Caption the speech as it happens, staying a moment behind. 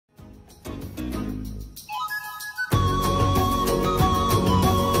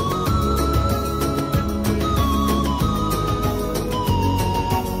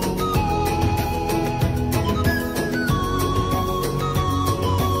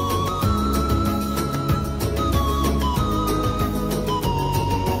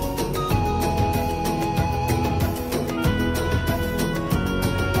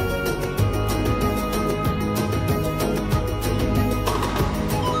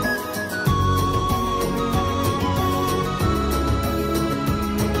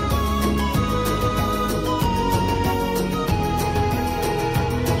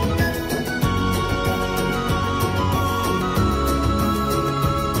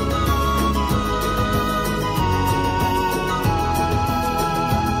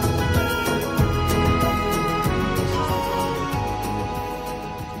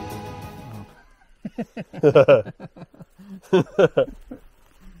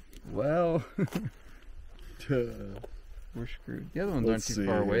Well, we're screwed. The other ones aren't too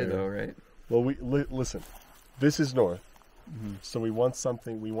far away though, right? Well, listen. This is north, so we want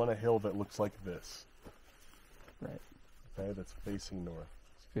something. We want a hill that looks like this. Right. Okay, that's facing north.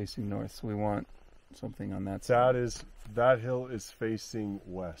 It's facing north, so we want something on that side. That hill is facing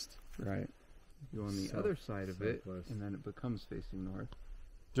west. Right. You go on the other side of it, and then it becomes facing north.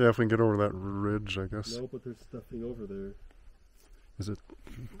 Yeah, if we can get over that ridge, I guess. No, but there's nothing over there. Is it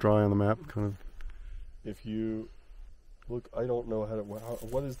dry on the map, kind of? If you look, I don't know how to.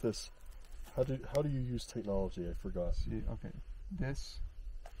 What is this? How do you use technology? I forgot. See, okay, this.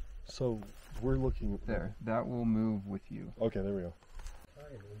 So we're looking there. That will move with you. Okay, there we go.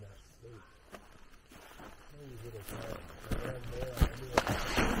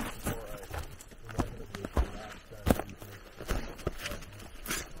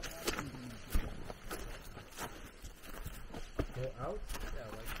 Go out? Yeah,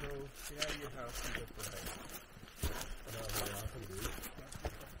 like go get out of your house and go for a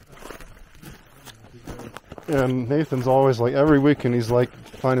hike. And Nathan's always like, every weekend he's like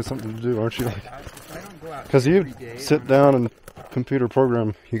finding something to do, aren't you? Like, because you sit down and computer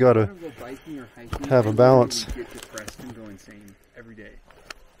program, you gotta have a balance. Get depressed and go insane every day.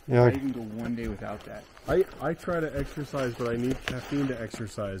 Yeah, I can go one day without that. I try to exercise, but I need caffeine to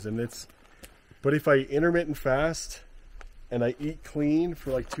exercise, and but if I intermittent fast and I eat clean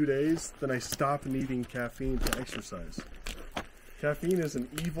for like 2 days, then I stop needing caffeine to exercise. Caffeine is an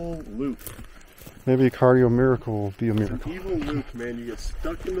evil loop. maybe a cardio miracle will be a It's miracle. an evil loop, man. You get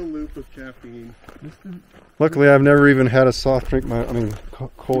stuck in the loop of caffeine. Luckily, I've never even had a soft drink.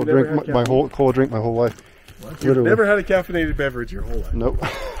 Cold drink my whole life. What? You've never had a caffeinated beverage your whole life? Nope.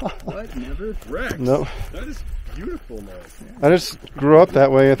 What? Never? Rex? No. That is beautiful, man. I just grew up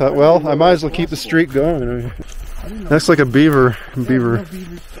that way. I thought, well, I might as well keep the streak going. That's like a beaver. Beaver. No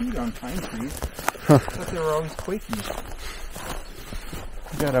beavers feed on pine trees. I thought they were always quaky.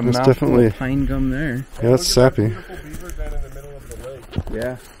 You got a mouthful definitely of pine gum there. Yeah, that's sappy. Beautiful beaver down in the middle of the lake.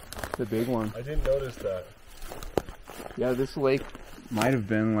 Yeah, it's a big one. I didn't notice that. Yeah, this lake might have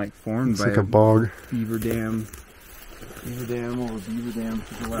been like formed It's by like a bog. beaver dam. Beaver dam over beaver dam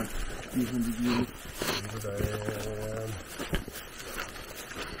for the last few hundred years. Beaver dam.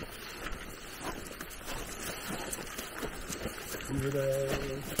 Beaver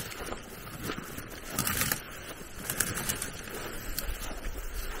dam.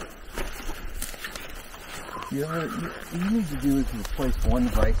 You know what you need to do is replace one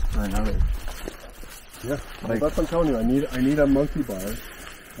vice for another. Yeah, well, that's what I'm telling you. I need a monkey bar.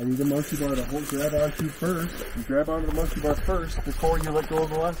 I need a monkey bar to grab onto first. You grab onto the monkey bar first before you let go of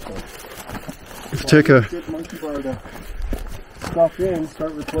the last one. Take a Get monkey bar to stuff in,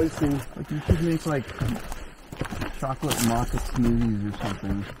 start replacing. Like you should make like chocolate maca smoothies or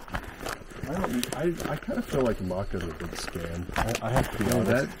something. I kind of feel like maca's a big scam. I have to be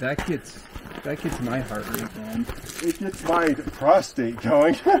honest. That gets my heart rate going. It gets my prostate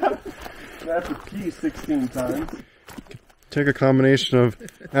going. I have to pee 16 times. Take a combination of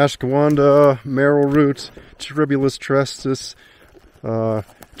ashwagandha, marrow roots, tribulus tristis,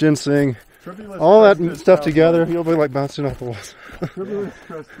 ginseng, all that stuff together. You'll be like bouncing off the walls. Tribulus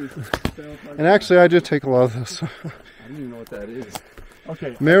tristis. And actually, I did take a lot of this. I don't even know what that is.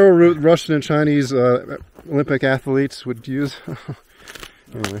 Okay. Marrow root, Russian and Chinese Olympic athletes would use.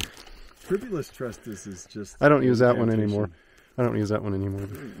 Anyway, Tribulus tristis is just. I don't use that one anymore.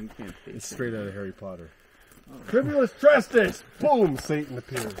 It's straight out of Harry Potter. Tribulus tristis! Boom! Satan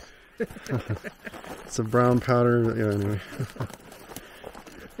appears. It's a brown powder. Yeah, anyway.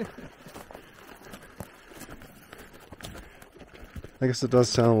 I guess it does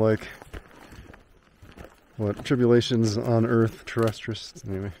sound like what tribulations on Earth terrestrial.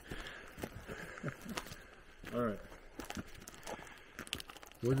 Anyway. All right.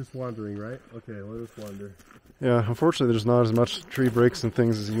 We're just wandering, right? Okay, let us wander. Yeah, unfortunately, there's not as much tree breaks and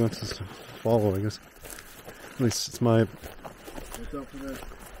things as you want us to follow. I guess. At least it's my. What's up for this?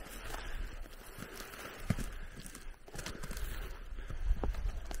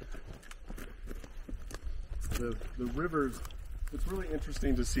 The rivers. It's really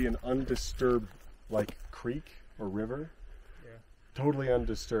interesting to see an undisturbed, like, creek or river. Yeah. Totally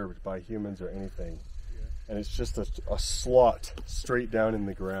undisturbed by humans or anything. Yeah. And it's just a slot straight down in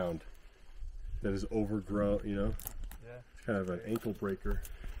the ground that is overgrown, you know? Yeah. It's kind of an ankle breaker.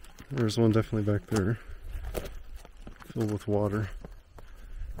 There's one definitely back there. Filled with water.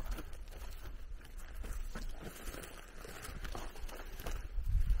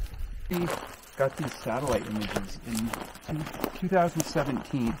 We got these satellite images in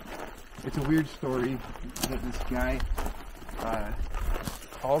 2017. it's a weird story that this guy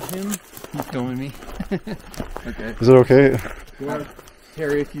called him. He's filming me. Okay. Is it okay? Well,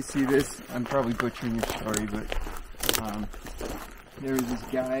 Terry, if you see this, I'm probably butchering your story, but there was this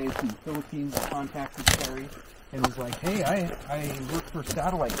guy from the Philippines that contacted Terry and was like, hey, I work for a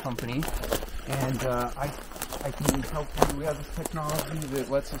satellite company, and I can help you. We have this technology that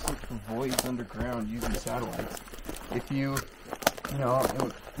lets us look for voids underground using satellites. If you know,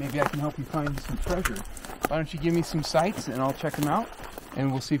 maybe I can help you find some treasure. Why don't you give me some sites and I'll check them out,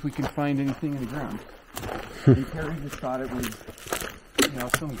 and we'll see if we can find anything in the ground. And Terry just thought it was, you know,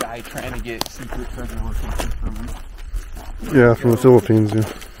 some guy trying to get secret treasure looking from him. Yeah, from the Philippines, yeah.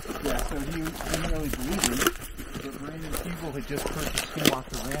 Yeah, so he didn't really believe him. But Brandon Siegel had just purchased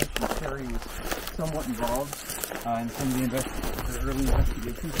Skinwalker Ranch, and Terry was somewhat involved in some of the early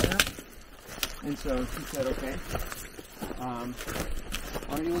investigations there. And so he said, okay,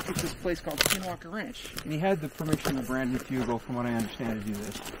 why don't you look at this place called Skinwalker Ranch? And he had the permission of Brandon Siegel, from what I understand, to do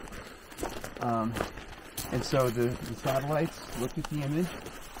this. And so the satellites looked at the image,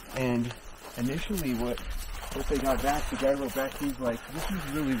 and initially what they got back, the guy wrote back, he's like, this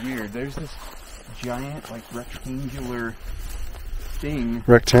is really weird. There's this giant, like, rectangular thing.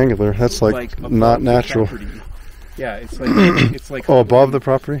 Rectangular? That's like not natural. Yeah, it's like oh, above the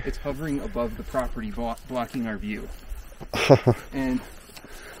property? It's hovering above the property, blocking our view. and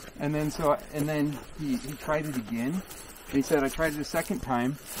then he tried it again, and he said, I tried it a second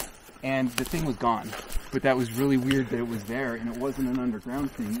time, and the thing was gone. But that was really weird that it was there, and it wasn't an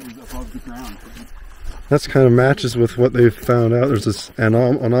underground thing, it was above the ground thing. That's kind of matches with what they've found out. There's this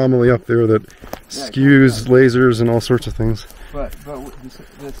anomaly up there that skews lasers and all sorts of things. But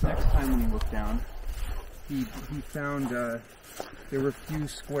this next time when he looked down, he found there were a few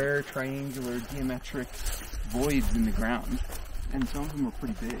square, triangular, geometric voids in the ground, and some of them were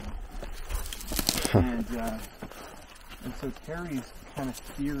pretty big. And so Terry's kind of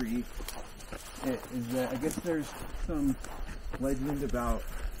theory is that I guess there's some legend about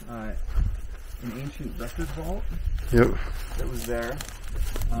an ancient record vault. Yep. That was there,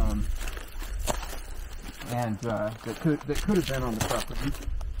 and that could have been on the property.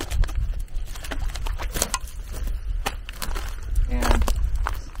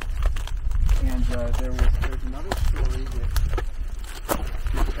 And there's another story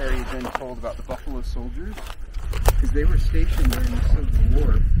that Terry had been told about the Buffalo Soldiers, because they were stationed during the Civil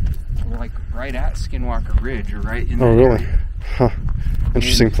War, like right at Skinwalker Ridge, or right in the really? area. Huh.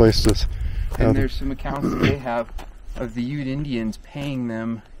 Interesting place to. And there's some accounts that they have of the Ute Indians paying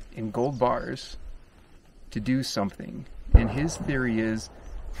them in gold bars to do something. And his theory is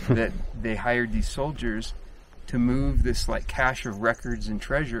that they hired these soldiers to move this like cache of records and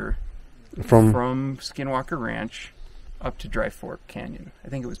treasure from Skinwalker Ranch up to Dry Fork Canyon. I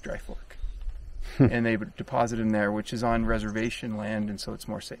think it was Dry Fork. And they would deposit them there, which is on reservation land, and so it's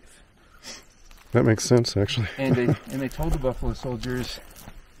more safe. That makes sense, actually. And they told the Buffalo Soldiers,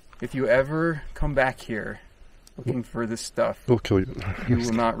 if you ever come back here looking for this stuff, we'll kill you. You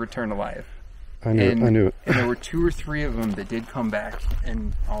will not return alive. I knew it. And there were 2 or 3 of them that did come back,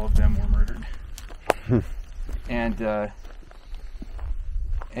 and all of them were murdered. And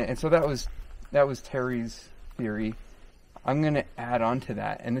so that was Terry's theory. I'm going to add on to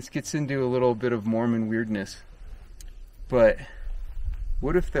that, and this gets into a little bit of Mormon weirdness. But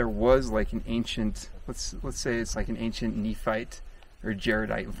what if there was like an ancient, let's say it's like an ancient Nephite or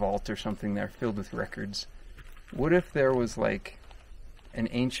Jaredite vault or something there filled with records? What if there was like an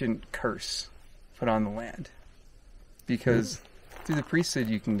ancient curse put on the land? Because through the priesthood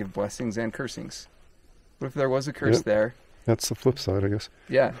you can give blessings and cursings. What if there was a curse there? That's the flip side, I guess.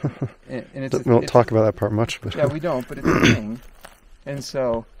 Yeah. And it's we don't talk about that part much. But yeah, we don't, but it's a thing. And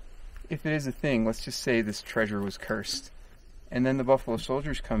so, if it is a thing, let's just say this treasure was cursed. And then the Buffalo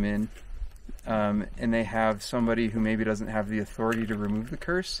Soldiers come in, and they have somebody who maybe doesn't have the authority to remove the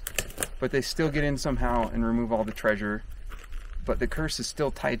curse, but they still get in somehow and remove all the treasure, but the curse is still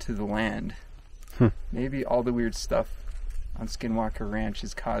tied to the land. Maybe all the weird stuff on Skinwalker Ranch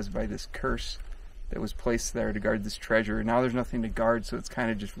is caused by this curse that was placed there to guard this treasure. Now there's nothing to guard, so it's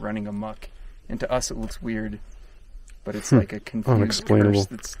kind of just running amok. And to us it looks weird, but it's like a confused curse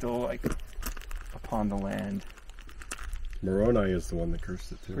that's still like upon the land. Moroni is the one that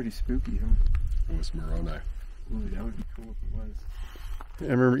cursed it too. Pretty spooky, huh? It was Moroni. Ooh, that would be cool if it was.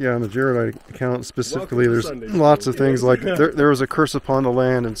 I remember, in the Jaredite account specifically, there's lots of things like there was a curse upon the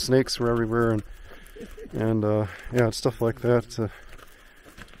land, and snakes were everywhere, and stuff like that.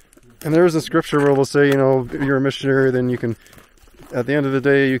 And there's a scripture where they'll say, if you're a missionary, then you can at the end of the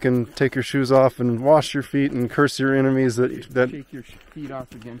day, you can take your shoes off and wash your feet and curse your enemies. That Shake your feet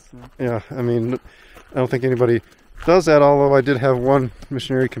off against them. Yeah, I mean, I don't think anybody does that. Although I did have one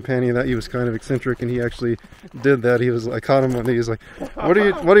missionary companion that he was kind of eccentric, and he actually did that. I caught him one day. He was like, "What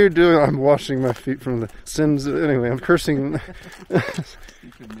are you doing?" I'm washing my feet from the sins. Anyway, I'm cursing.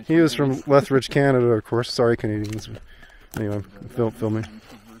 He was from Lethbridge, Canada, of course. Sorry, Canadians. Anyway, I'm filming.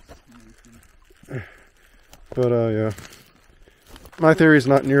 But yeah, my theory is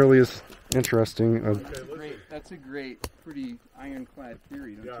not nearly as interesting. That's a great, pretty ironclad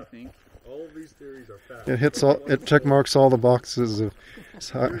theory, don't you think? All of these theories are fact. It check marks all the boxes of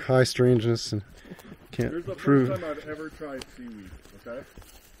high strangeness and can't prove. This is the first time I've ever tried seaweed. Okay.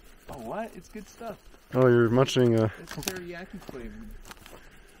 Oh, what? It's good stuff. Oh, you're munching. It's teriyaki flavored.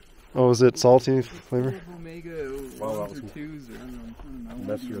 Oh, is it salty flavor? Omega 1s or 2s. I don't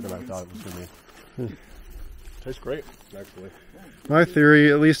know. Messier than I thought it was going to be. Tastes great, actually. My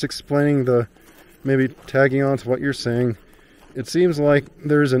theory, at least explaining maybe tagging on to what you're saying, it seems like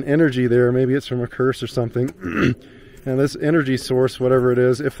there's an energy there. Maybe it's from a curse or something. And this energy source, whatever it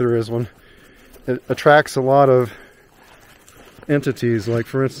is, if there is one, it attracts a lot of entities. Like,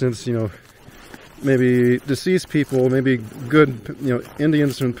 for instance, maybe deceased people, maybe good,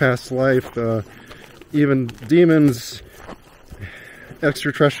 Indians from past life, even demons,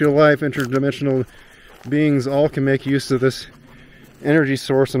 extraterrestrial life, interdimensional beings, all can make use of this energy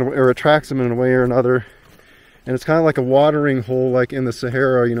source or attracts them in a way or another. And it's kind of like a watering hole, like in the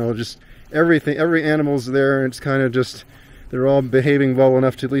Sahara, just everything, every animal's there, and it's kind of just, they're all behaving well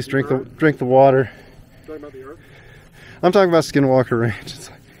enough to at least drink the water. Talking about the earth? I'm talking about Skinwalker Ranch.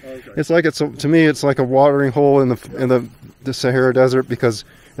 To me, it's like a watering hole in the Sahara Desert, because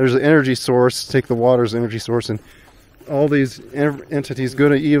there's an energy source. Take the water as an energy source, and all these entities,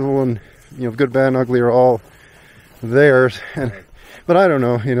 good and evil, and good, bad, and ugly, are all there. But I don't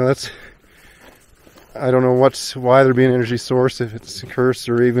know. I don't know why there'd be an energy source, if it's a curse,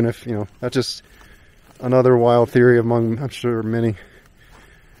 or even if that's just another wild theory among, I'm sure, many.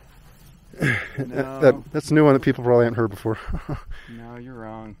 No. That's a new one that people probably haven't heard before. No, you're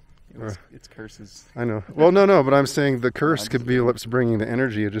wrong. It's curses. I know. Well, no, but I'm saying the curse could be what's bringing the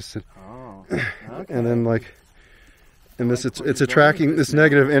energy. It just, okay. And then it's attracting, this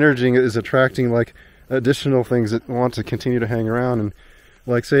negative energy is attracting like additional things that want to continue to hang around. And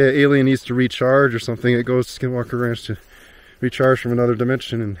like, say an alien needs to recharge or something, it goes to Skinwalker Ranch to recharge from another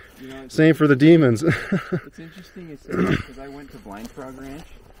dimension. And same for the demons. It's interesting you say that, because I went to Blind Frog Ranch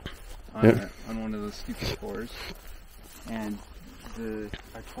on one of those stupid tours, and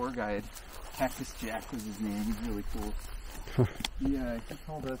our tour guide, Cactus Jack was his name. He's really cool. He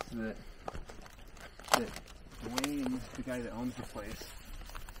told us that Wayne, the guy that owns the place,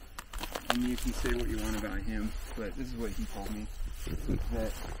 and you can say what you want about him, but this is what he told me,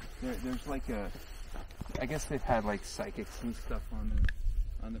 that there's like I guess they've had like psychics and stuff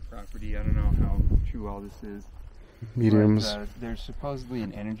on the property. I don't know how true all this is. Mediums. But, there's supposedly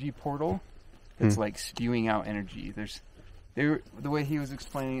an energy portal that's like spewing out energy. The way he was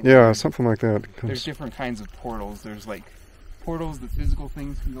explaining it. Yeah, something like that. There's different kinds of portals. There's like portals that physical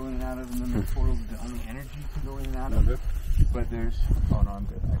things can go in and out of, and then there's portals that only energy can go in and out of. But there's, oh no, I'm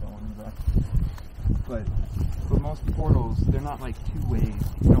good. I don't want to back. But most portals, they're not like two ways.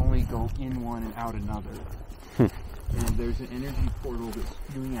 You can only go in one and out another. And there's an energy portal that's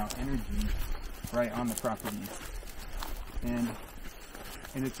spewing out energy right on the property. And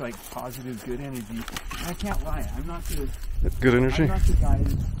it's like positive, good energy. And I can't lie, I'm not the good energy.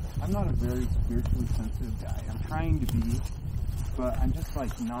 I'm not a very spiritually sensitive guy. I'm trying to be, but I'm just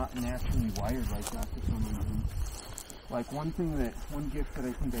like not naturally wired like that for some reason. Like one gift that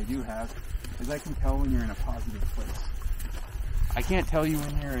I think I do have is I can tell when you're in a positive place. I can't tell you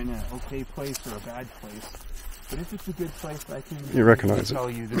when you're in an okay place or a bad place, but if it's a good place, I can tell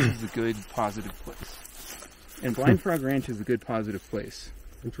you this is a good, positive place. And Blind Frog Ranch is a good, positive place.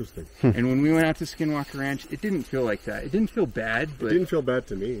 Interesting. And when we went out to Skinwalker Ranch, it didn't feel like that. It didn't feel bad, but it didn't feel bad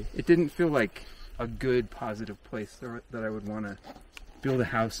to me. It didn't feel like a good, positive place that I would want to build a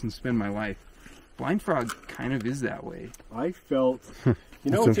house and spend my life. Blind Frog kind of is that way. I felt,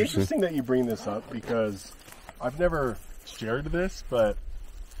 it's interesting that you bring this up, because I've never shared this, but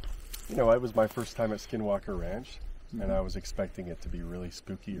it was my first time at Skinwalker Ranch, and I was expecting it to be really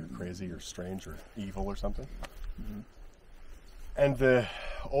spooky or crazy or strange or evil or something. And the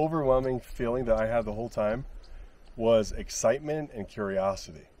overwhelming feeling that I had the whole time was excitement and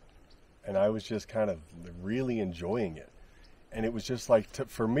curiosity. And I was just kind of really enjoying it. And it was just like,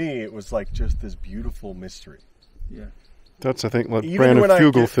 for me, it was like just this beautiful mystery. Yeah. That's, I think, what Brandon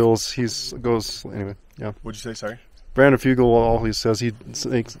Fugel feels. Anyway, yeah. What'd you say, sorry? Brandon Fugel always says he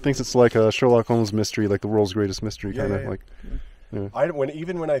thinks it's like a Sherlock Holmes mystery, like the world's greatest mystery, kind of like. Yeah.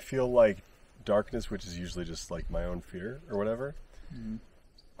 Even when I feel like darkness, which is usually just like my own fear or whatever,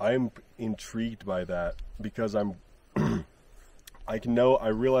 I'm intrigued by that because I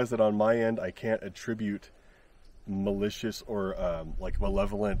realize that on my end I can't attribute malicious or like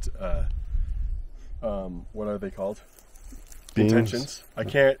malevolent what are they called? Beings. Intentions. I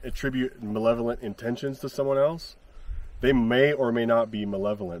can't attribute malevolent intentions to someone else. They may or may not be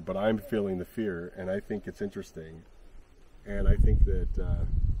malevolent, but I'm feeling the fear, and I think it's interesting. And I think that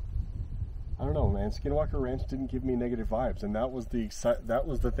I don't know, man. Skinwalker Ranch didn't give me negative vibes, and that was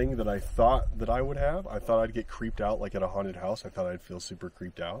the thing that I thought that I would have. I thought I'd get creeped out like at a haunted house. I thought I'd feel super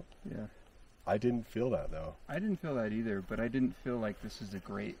creeped out. Yeah. I didn't feel that though. I didn't feel that either, but I didn't feel like this is a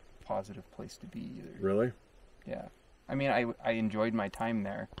great positive place to be either. Really? Yeah. I mean, I enjoyed my time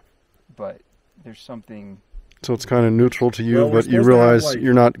there, but there's something. So it's kind of neutral to you, but you realize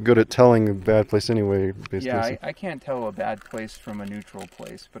you're not good at telling a bad place anyway. Basically. Yeah, I can't tell a bad place from a neutral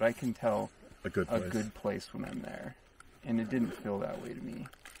place, but I can tell a good place when I'm there, and it didn't feel that way to me.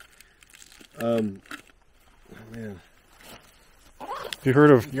 Man. Have you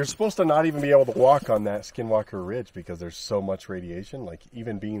heard of? You're supposed to not even be able to walk on that Skinwalker Ridge because there's so much radiation. Like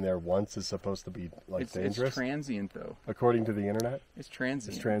even being there once is supposed to be dangerous. It's transient though. According to the internet. It's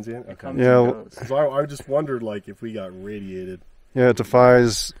transient. It's transient. It okay. comes and goes. So I just wondered like if we got radiated. Yeah, it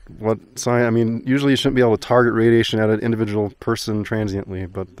defies what science. I mean, usually you shouldn't be able to target radiation at an individual person transiently,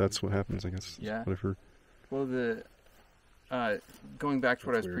 but that's what happens, I guess. Yeah. What I've heard. Well, going back to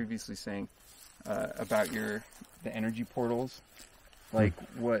what I was previously saying about the energy portals, like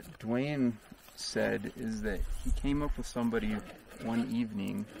what Dwayne said is that he came up with somebody one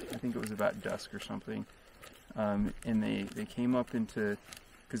evening. I think it was about dusk or something, and they came up into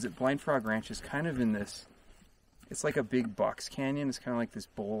because Blind Frog Ranch is kind of in this. It's like a big box canyon. It's kind of like this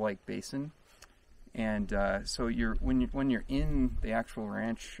bowl-like basin, and so when you're in the actual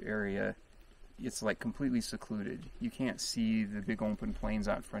ranch area, it's like completely secluded. You can't see the big open plains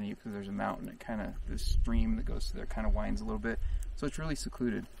out in front of you because there's a mountain. It kind of the stream that goes through there kind of winds a little bit, so it's really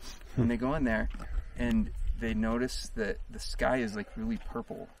secluded. And they go in there, and they notice that the sky is like really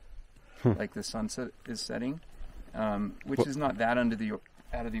purple, like the sunset is setting, which is not that out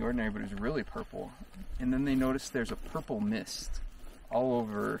of the ordinary, but it's really purple. And then they notice there's a purple mist all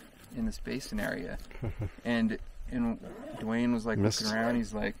over in this basin area. And Dwayne was like looking around.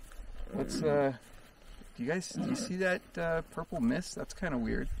 He's like, "What's do you see that purple mist? That's kind of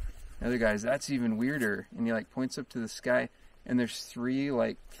weird." The other guy's, "That's even weirder." And he like points up to the sky, and there's 3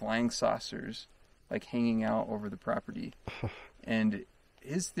 like flying saucers like hanging out over the property. And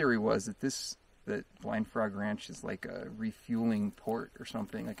his theory was that Blind Frog Ranch is like a refueling port or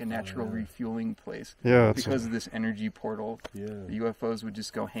something, like a natural refueling place. Yeah, because of this energy portal. Yeah. The UFOs would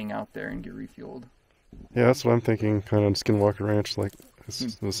just go hang out there and get refueled. Yeah, that's what I'm thinking, kind of on Skinwalker Ranch. Like I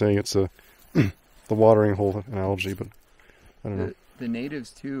was saying, it's the watering hole analogy, but I don't know. The natives,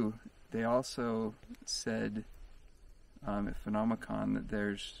 too, they also said at Phenomenon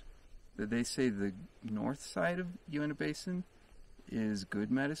that they say the north side of Uinta Basin is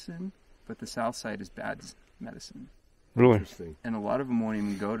good medicine, but the south side is bad medicine. Really? Interesting. And a lot of them won't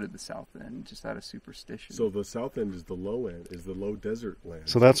even go to the south end, just out of superstition. So the south end is the low end, is the low desert land.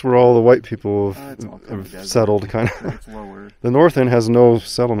 So that's where all the white people have settled, kind of. It's lower. The north end has no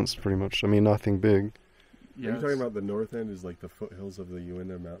settlements, pretty much. I mean, nothing big. Yeah, are you talking about the north end is like the foothills of the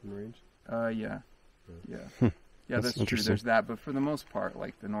Uinta mountain range? Yeah. Yeah, that's true. There's that, but for the most part,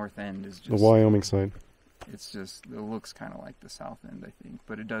 like the north end is just the Wyoming side. It looks kind of like the south end, I think,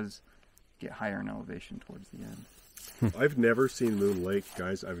 but it does get higher in elevation towards the end. I've never seen Moon Lake,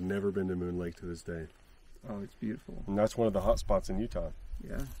 guys. I've never been to Moon Lake to this day. Oh, it's beautiful. And that's one of the hot spots in Utah.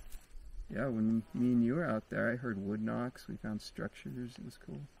 Yeah. Yeah, when me and you were out there, I heard wood knocks. We found structures. It was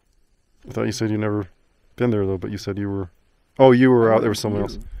cool. I thought you said you never been there, though, but you said you were... Oh, you were out there with someone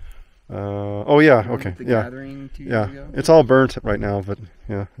else. Okay. The gathering 2 years ago? It's all burnt right now, but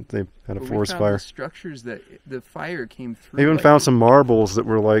yeah, they had a forest fire. We found structures that the fire came through. They even found some marbles that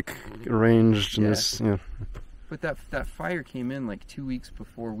were like arranged in this. Yeah. But that fire came in like 2 weeks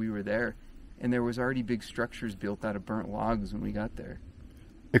before we were there, and there was already big structures built out of burnt logs when we got there.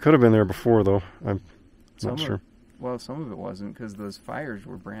 It could have been there before, though. I'm not sure. Well, some of it wasn't because those fires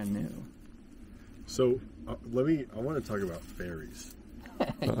were brand new. So I want to talk about fairies.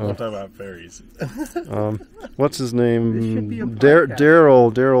 We'll talk about fairies. What's his name? This should be a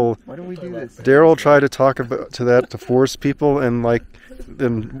Daryl. Why don't we do this? Daryl tried to talk to forest people, and like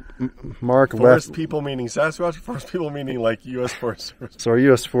then Mark Forest left. people meaning Sasquatch, forest people meaning like U.S. Forest Service. Sorry,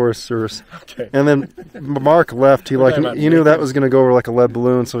 U.S. Forest Service. Okay. And then Mark left. He knew that was going to go over like a lead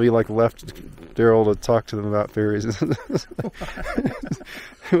balloon, so he like left Daryl to talk to them about fairies.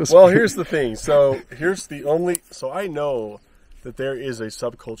 Well, here's the thing. So I know that there is a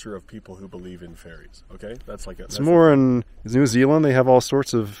subculture of people who believe in fairies. Okay, that's more in New Zealand. They have all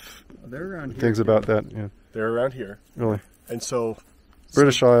sorts of things about that. Yeah, they're around here. Really, and so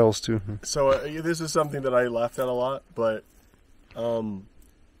British Isles too. So this is something that I laughed at a lot, but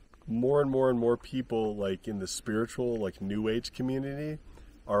more and more people like in the spiritual, like New Age community,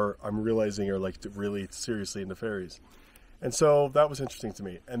 I'm realizing are like really seriously into fairies, and so that was interesting to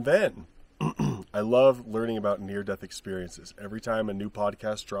me. And then I love learning about near-death experiences. Every time a new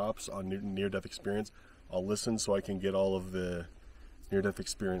podcast drops on near-death experience, I'll listen so I can get all of the near-death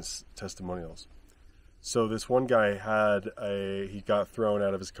experience testimonials. So this one guy he got thrown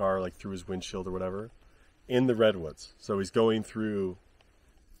out of his car, like through his windshield or whatever, in the redwoods. So he's going through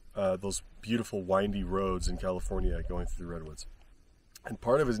those beautiful windy roads in California, going through the redwoods. And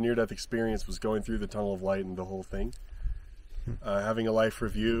part of his near-death experience was going through the tunnel of light and the whole thing. Having a life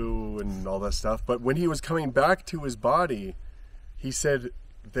review and all that stuff. But when he was coming back to his body, he said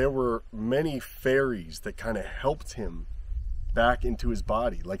there were many fairies that kind of helped him back into his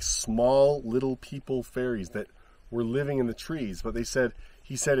body, like small little people fairies that were living in the trees. But he said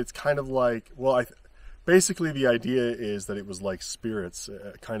it's kind of like, basically the idea is that it was like spirits,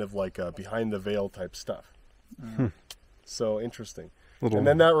 kind of like behind the veil type stuff. So interesting. And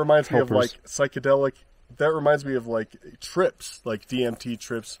then that reminds me of like psychedelic. That reminds me of like trips, like DMT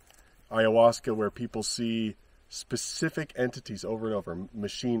trips, ayahuasca, where people see specific entities over and over,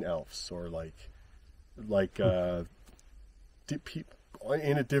 machine elves, or like in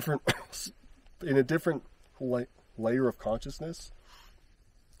a different layer of consciousness.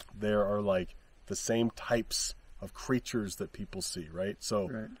 There are like the same types of creatures that people see, right?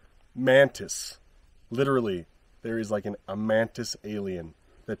 So, mantis, literally, there is like a mantis alien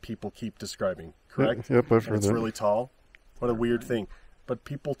that people keep describing, correct? Yep, I've heard it's that. Really tall. What a weird thing. But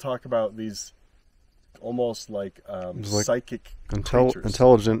people talk about these almost like psychic creatures.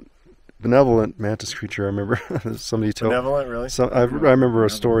 Intelligent, benevolent mantis creature. I remember somebody told. Benevolent, really? I remember a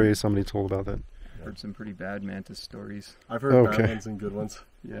story somebody told about that. I've heard some pretty bad mantis stories. I've heard bad ones and good ones.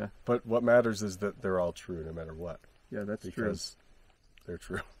 Yeah. But what matters is that they're all true, no matter what. Yeah, that's true. Because they're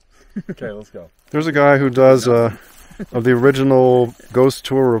true. Okay, let's go. There's a guy who does of the original ghost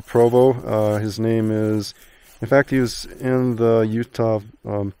tour of Provo. His name is, in fact, he was in the Utah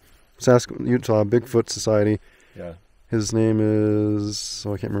Bigfoot Society. Yeah. His name is,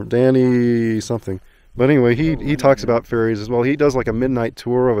 I can't remember, Danny something. But anyway, he talks about fairies as well. He does like a midnight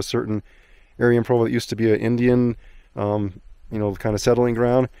tour of a certain area in Provo that used to be an Indian, kind of settling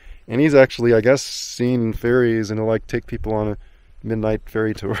ground. And he's actually, I guess, seen fairies, and he'll like take people on a midnight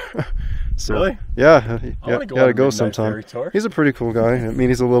fairy tour. So, really? Yeah. I want to go on a midnight sometime. Fairy tour. He's a pretty cool guy. I mean,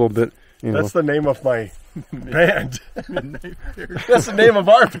 he's a little bit, That's the name of my band. Midnight Fairy. That's the name of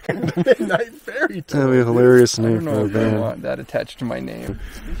our band, Midnight Fairy Tour. That'd be a hilarious name I don't for know a if I band. want that attached to my name.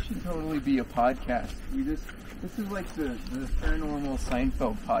 This should totally be a podcast. This is like the paranormal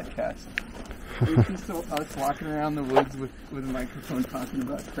Seinfeld podcast. It's just us walking around the woods with a microphone talking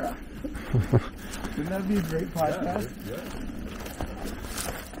about crap. Wouldn't that be a great podcast? Yeah.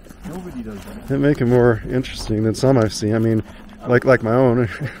 Nobody does that. It'd make it more interesting than some I've seen. I mean, like my own.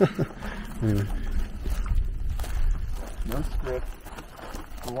 Anyway. No script.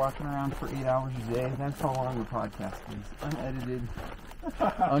 We're walking around for 8 hours a day. That's how long the podcast is. Unedited.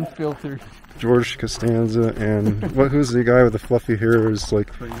 Unfiltered. George Costanza and who's the guy with the fluffy hair? Is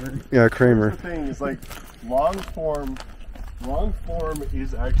like Kramer. Yeah, Kramer. That's the thing is like long form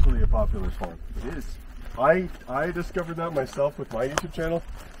is actually a popular form. It is. I discovered that myself with my YouTube channel,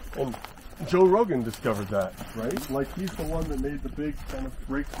 and Joe Rogan discovered that, right? Like he's the one that made the big kind of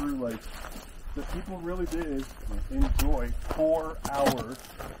breakthrough, like that people really did enjoy 4-hour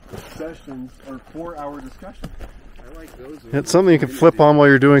sessions or 4-hour discussions. I like those. It's something you can flip on while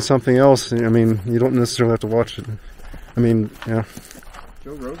you're doing something else. I mean, you don't necessarily have to watch it. I mean, yeah.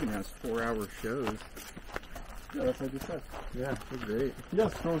 Joe Rogan has 4-hour shows. Yeah, that's what I just said. Yeah, they're great. He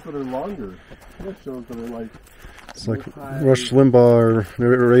has shows that are longer. He has shows that are like... It's like Rush Limbaugh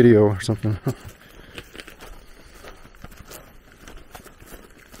or radio or something.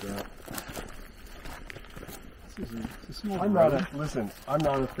 Yeah. I'm not a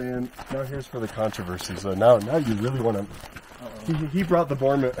fan. Now here's for the controversy. So now you really want to... He brought the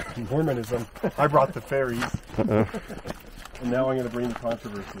Mormonism. I brought the fairies. Uh-oh. And now I'm going to bring the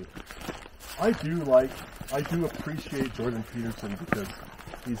controversy. I do like I do appreciate Jordan Peterson because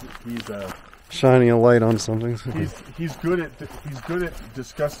he's shining a light on something. he's good at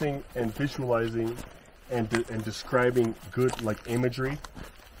discussing and visualizing and describing good like imagery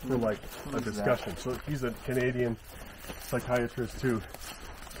for like a discussion. So he's a Canadian psychiatrist too.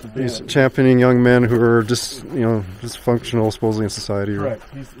 He's championing young men who are just dysfunctional supposedly in society. Correct.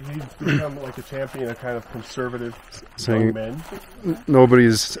 He's become like a champion of kind of conservative Saying young men.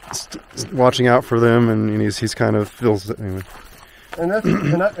 Nobody's watching out for them, and he's kind of feels it anyway.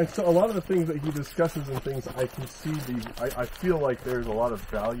 And so a lot of the things that he discusses and things I can see I feel like there's a lot of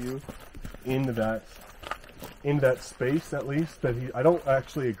value in that space, at least, that I don't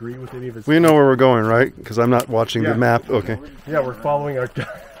actually agree with any of his... We know where we're going, right? Because I'm not watching the map. Okay. Yeah, we're following our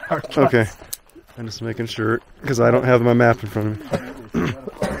okay. I'm just making sure, because I don't have my map in front of me.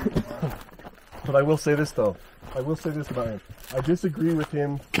 But I will say this, though. I will say this about him. I disagree with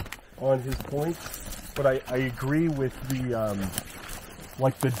him on his points, but I agree with the,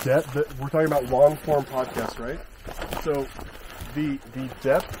 like the depth. We're talking about long-form podcasts, right? So the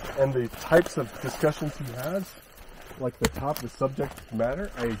depth and the types of discussions he has, like the subject matter,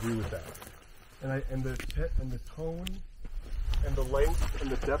 I agree with that. And the tone and the length and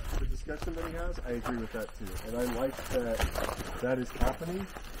the depth of the discussion that he has, I agree with that too. And I like that is happening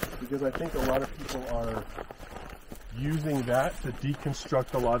because I think a lot of people are using that to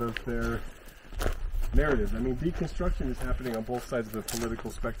deconstruct a lot of their narratives. I mean, deconstruction is happening on both sides of the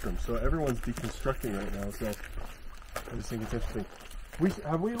political spectrum. So everyone's deconstructing right now. So I just think it's interesting.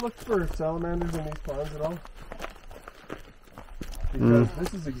 Have we looked for salamanders in these ponds at all? Because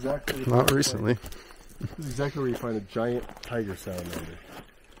this is exactly... Not recently. This is exactly where you find a giant tiger salamander.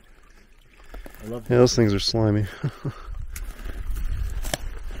 I love Yeah, those things are slimy.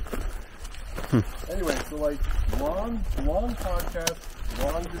 Anyway, so like long podcasts,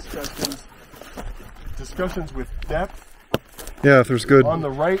 long discussions with depth. Yeah, if there's good on the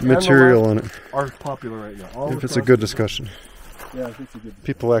right material on it. Are popular right now. All if it's a good discussion. Yeah, I think it's a good discussion.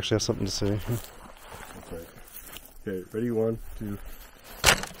 People actually have something to say. That's right. Okay, ready? 1, 2.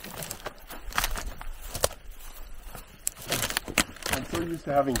 I'm so used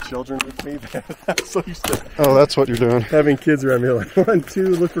to having children with me. I'm so used to Oh, that's what you're doing. having kids around me. Like 1, 2,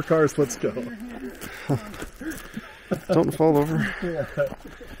 look for cars. Let's go. Don't fall over. Yeah.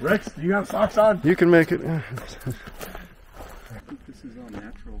 Rex, do you have socks on? You can make it. I think this is all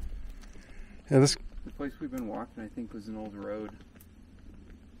natural. Yeah, this. The place we've been walking, I think, was an old road.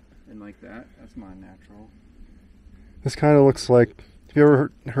 And like that's not natural. This kind of looks like. Have you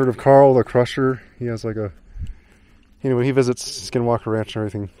ever heard of Carl the Crusher? He has like a. When he visits Skinwalker Ranch and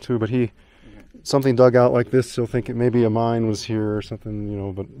everything too, but something dug out like this, he'll think it maybe a mine was here or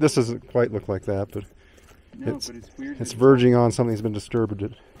something, but this doesn't quite look like that, but no, but it's weird. It's verging on something that's been disturbed.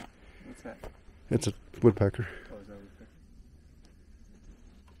 What's that? It's a woodpecker. Oh, is that woodpecker?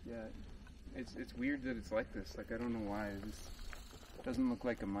 Yeah, it's weird that it's like this. Like, I don't know why. This doesn't look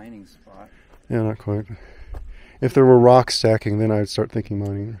like a mining spot. Yeah, not quite. If there were rock stacking, then I'd start thinking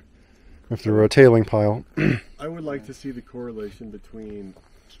mining. If there were a tailing pile. I would like to see the correlation between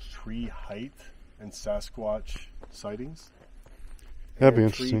tree height and Sasquatch sightings. That'd be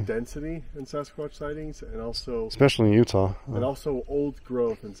Tree interesting. density in Sasquatch sightings, and also Especially in Utah. and also old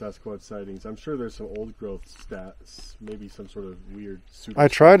growth in Sasquatch sightings. I'm sure there's some old growth stats, maybe some sort of weird. I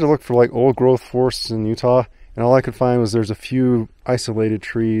tried to look for like old growth forests in Utah, and all I could find was there's a few isolated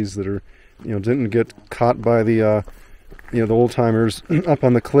trees that are, didn't get caught by the, the old timers up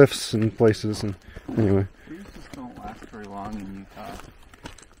on the cliffs and places. And anyway. Trees just don't last very long in Utah.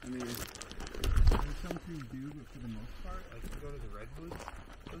 I mean, some trees do, but for the most part, like if you go to the redwoods,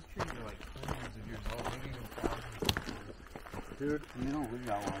 those trees are like hundreds of years old, maybe even thousands of years. Dude, And they don't live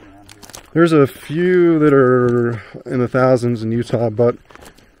that long around here. There's a few that are in the thousands in Utah, but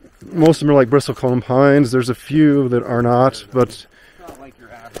most of them are like bristlecone pines. There's a few that are not, but... It's not like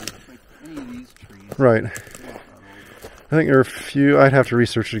your average, like any of these trees. Right. I think there are a few, I'd have to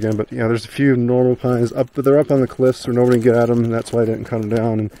research it again, but yeah, there's a few normal pines up, but they're up on the cliffs where nobody can get at them, and that's why I didn't cut them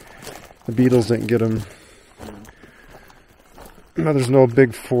down, and the beetles didn't get them. No, there's no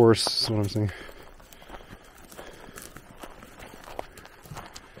big forests, is what I'm saying.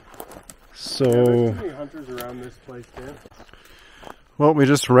 So, there's too many hunters around this place, Dan. well, we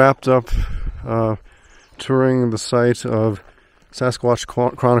just wrapped up touring the site of Sasquatch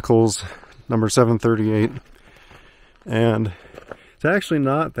Chronicles number 738. And it's actually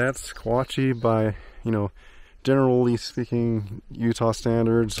not that squatchy by, generally speaking, Utah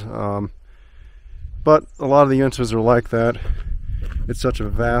standards. But a lot of the Uintas are like that. It's such a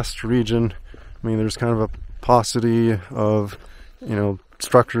vast region. I mean, there's kind of a paucity of,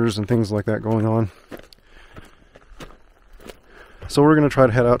 structures and things like that going on. So we're going to try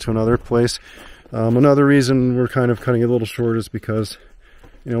to head out to another place. Another reason we're kind of cutting it a little short is because,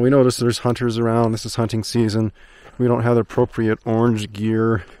 you know, we notice there's hunters around. This is hunting season. We don't have the appropriate orange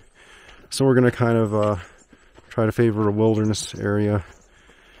gear. So we're going to kind of try to favor a wilderness area.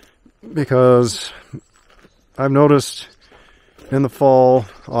 Because I've noticed in the fall,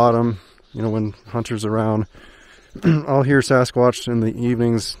 autumn, you know, when hunters are around, I'll hear Sasquatch in the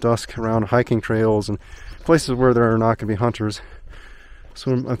evenings, dusk, around hiking trails and places where there are not going to be hunters.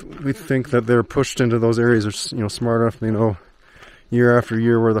 So we think that they're pushed into those areas. They're, you know, smart enough. They know year after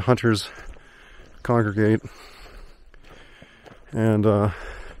year where the hunters congregate. And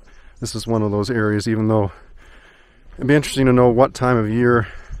this is one of those areas, even though it'd be interesting to know what time of year,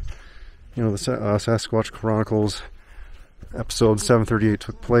 you know, the Sasquatch Chronicles episode 738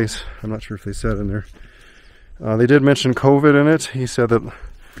 took place. I'm not sure if they said in there. They did mention COVID in it. He said that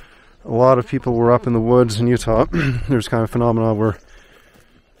a lot of people were up in the woods in Utah. There's kind of a phenomenon where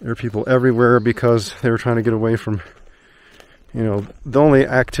there are people everywhere because they were trying to get away from, you know, the only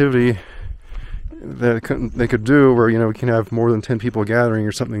activity that they could do where, you know, we can have more than 10 people gathering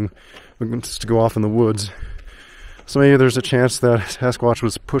or something, just to go off in the woods. So maybe there's a chance that Sasquatch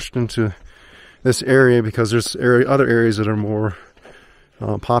was pushed into this area because there's other areas that are more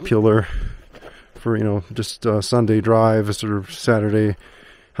popular for, you know, just Sunday drives or Saturday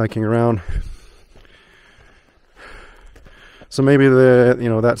hiking around. So maybe that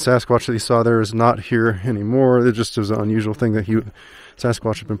Sasquatch that you saw there is not here anymore. It just was an unusual thing that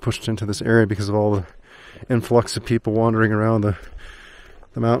Sasquatch had been pushed into this area because of all the influx of people wandering around the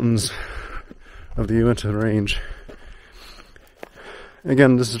mountains of the Uintas range.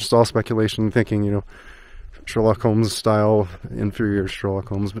 Again, this is just all speculation, thinking, you know, Sherlock Holmes style, inferior Sherlock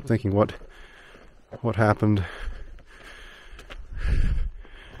Holmes, but thinking what happened.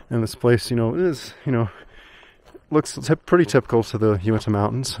 And this place, you know, is, you know, looks pretty typical to the Uinta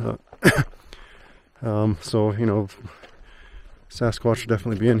Mountains. So, you know, Sasquatch should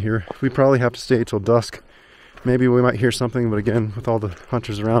definitely be in here. We probably have to stay till dusk. Maybe we might hear something, but again, with all the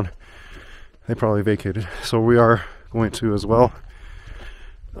hunters around, they probably vacated. So we are going to as well.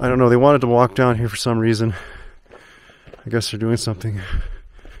 I don't know, they wanted to walk down here for some reason. I guess they're doing something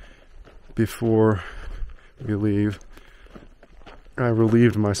before we leave. I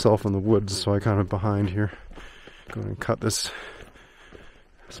relieved myself in the woods, so I kind of behind here. Going to cut this.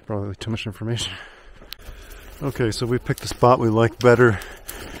 It's probably too much information. Okay, so we picked a spot we like better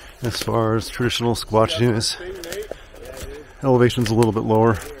as far as traditional squatchiness. Elevation's a little bit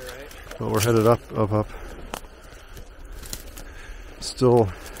lower, but we're headed up. Still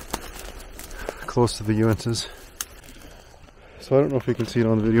close to the Uintas. So I don't know if you can see it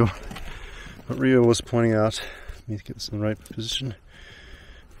on the video, but Rio was pointing out. Let me get this in the right position.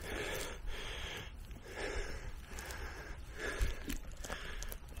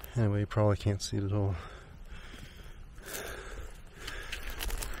 Anyway, you probably can't see it at all.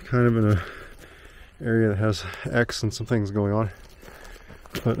 Kind of in a area that has X and some things going on.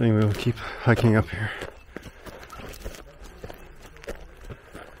 But anyway, we'll keep hiking up here.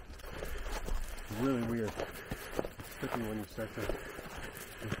 Really weird. It's tricky when you start to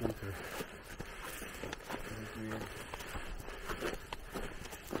look into it. It's weird.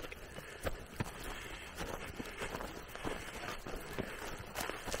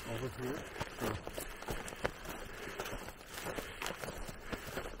 Over here.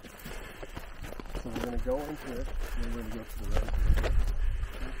 So we're going to go into it, and then we're going to go to the right.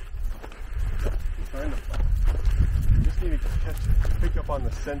 We just need to pick up on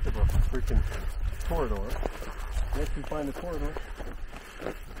the scent of a freaking corridor. Once we find the corridor,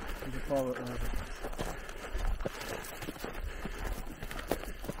 we can follow it over.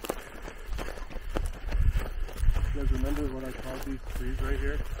 You guys remember what I called these trees right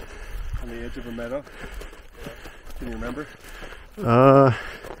here? On the edge of a meadow? Can you remember?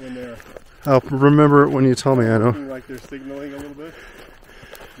 When they're I'll remember it when you tell me, I know. looking like they're signaling a little bit.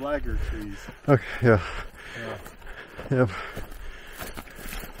 Flagger trees. Okay, yeah. Yep.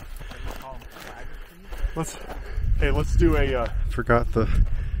 Let's do a Forgot the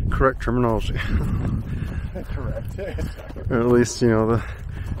correct terminology. correct. Or at least, you know,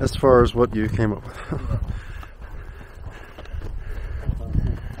 as far as what you came up with.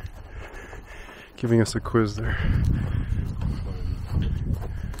 Giving us a quiz there.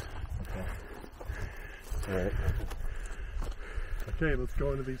 Alright. Okay, let's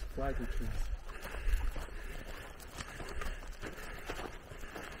go into these flagger trees.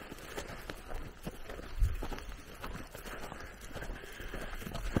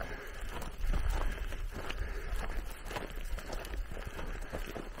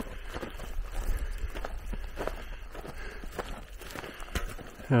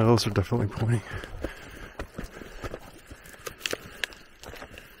 Yeah, those are definitely pointing.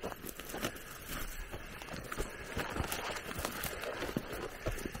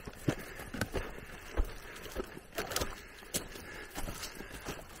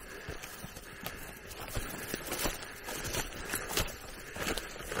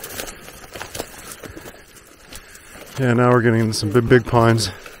 Yeah, now we're getting into some big pines.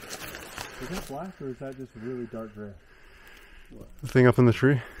 Is that black or is that just really dark gray? What? The thing up in the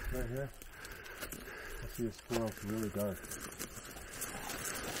tree? Right here. I see a squirrel. It's really dark.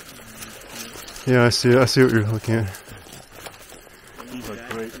 Yeah, I see what you're looking at. These are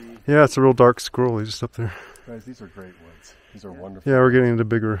great. Yeah, it's a real dark squirrel. He's just up there. Guys, these are great woods. These are wonderful. Yeah, we're getting into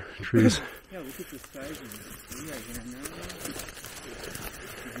bigger trees. Yeah, look at the size of the tree right here now.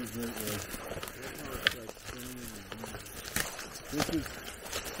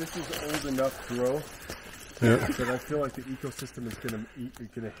 This is old enough growth Yeah. that I feel like the ecosystem is gonna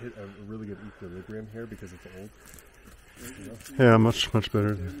hit a really good equilibrium here because it's old. You know? Yeah, much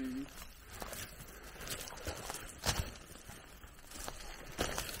better.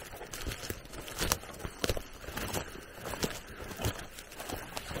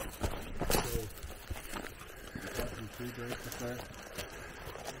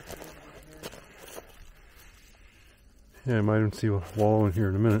 Yeah, I might even see a wall in here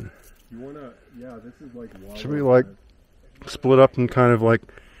in a minute. You wanna? Yeah, this is like. Should we like split up and kind of like?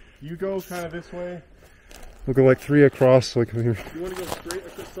 You go kind of this way. We'll go like 3 across, like here. You want to go straight?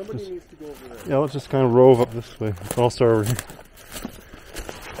 Somebody needs to go over there. Yeah, let's just kind of rove up this way. I'll start over here.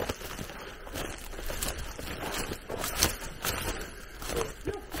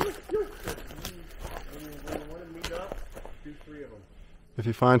 If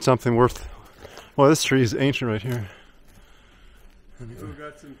you find something worth, well, this tree is ancient right here. We've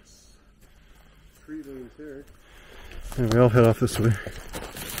got some tree limbs here. Anyway, I'll head off this way.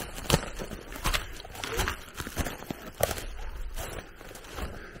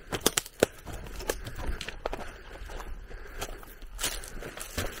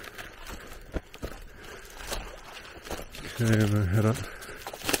 Okay, I'm gonna head up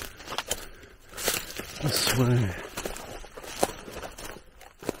this way.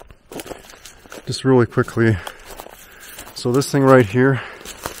 Just really quickly. So this thing right here,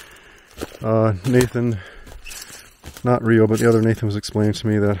 Nathan, not Rio, but the other Nathan was explaining to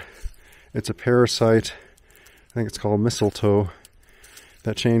me that it's a parasite, I think it's called mistletoe,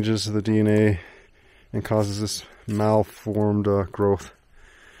 that changes the DNA and causes this malformed growth.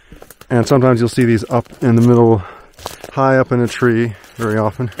 And sometimes you'll see these up in the middle, high up in a tree, very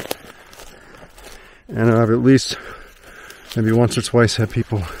often. And I've at least maybe once or twice had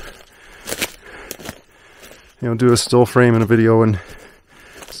people, you know, do a still frame in a video and,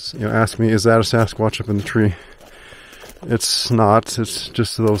 you know, ask me, is that a Sasquatch up in the tree? It's not, it's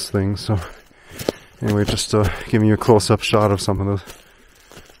just those things. So anyway, just giving you a close-up shot of some of those.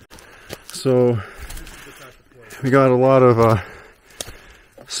 So we got a lot of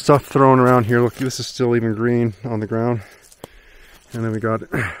stuff thrown around here. Look, this is still even green on the ground. And then we got,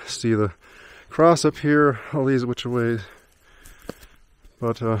 see the cross up here, all these which ways.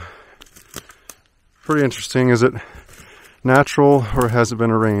 But pretty interesting. Is it natural or has it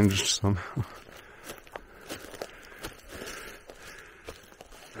been arranged somehow?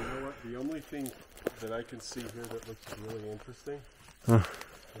 You know what? The only thing that I can see here that looks really interesting is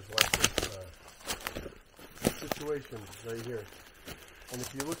like this situation right here. And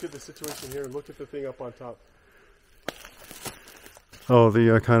if you look at the situation here, look at the thing up on top. Oh,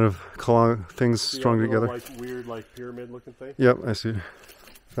 the kind of things See strung that little, together. like weird, like pyramid looking thing. Yep, I see. In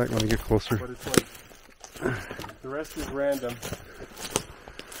fact, let me get closer. But it's like the rest is random.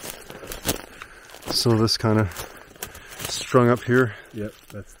 So this kind of strung up here. Yep,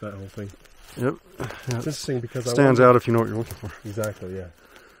 that's that whole thing. Yep. Yeah, It's interesting because stands out if you know what you're looking for. Exactly, yeah.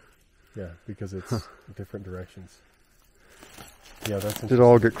 Yeah, because it's different directions. Yeah, that's Did it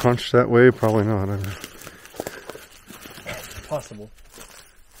all get crunched that way? Probably not. I don't know. possible.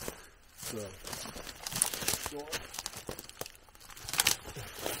 So.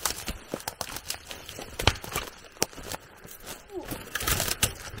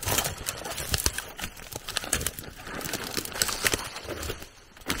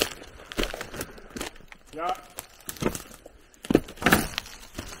 Yeah.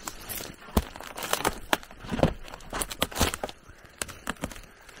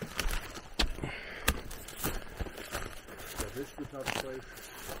 This is the tough place.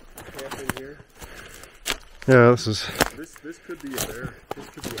 Camping here. Yeah, this is. This could be a bear. This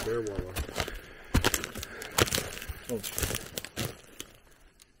could be a bear wallow. Oh.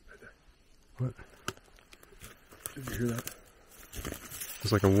 Right there. What? Did you hear that?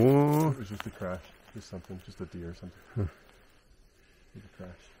 It's like a whoa. It was just a crash. Just something. Just a deer or something. Huh. Just a crash.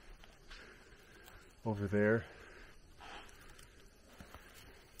 Over there.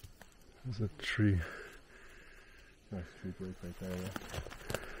 There's a tree. Nice tree break right there.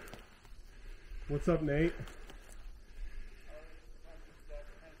 Yeah. What's up, Nate?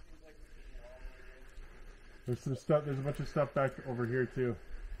 There's some stuff. There's a bunch of stuff back over here too.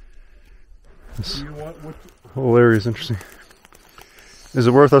 This Do you want? What? whole area is interesting. Is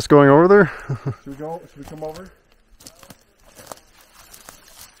it worth us going over there? Should we go? Should we come over?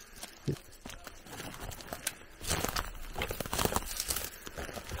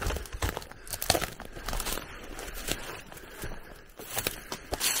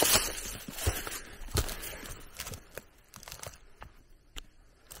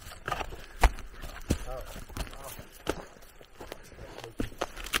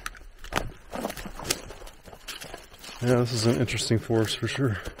 Yeah, this is an interesting forest for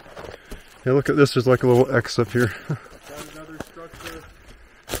sure. Yeah, look at this. There's like a little X up here. Found another structure.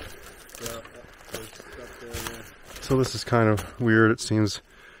 Yeah, there's stuff there. Yeah. So this is kind of weird. It seems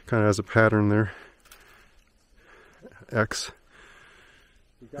kind of has a pattern there. X.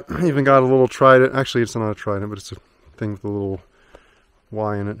 Even got a little trident. Actually, it's not a trident, but it's a thing with a little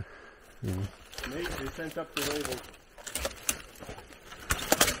Y in it. Yeah. Nate, they sent up the raven.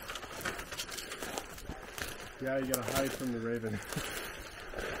 Yeah, you gotta hide from the raven.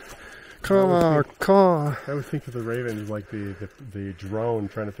 Caw, caw. I would think of the raven as like the drone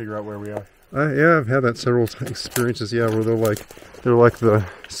trying to figure out where we are. Yeah, I've had that several experiences. Yeah, where they're like the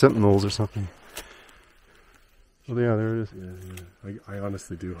sentinels or something. Oh yeah, there it is. Yeah. I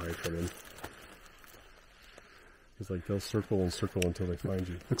honestly do hide from them. It's like they'll circle and circle until they find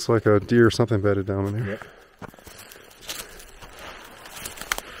you. Looks like a deer or something bedded down in there. Yep.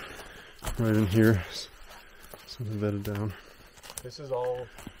 Right in here. Something bedded down. This is all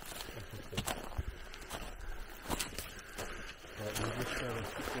interesting. We're just trying to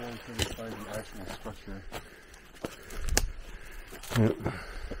keep going until we find an actual structure. Yep.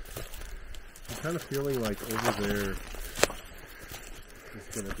 I'm kind of feeling like over there is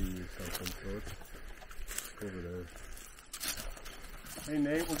going to be something. So it's over there. Hey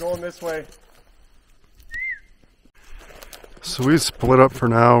Nate, we're going this way. So we split up for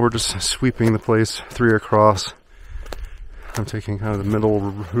now. We're just sweeping the place 3 across. I'm taking kind of the middle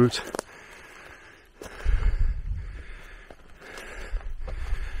route.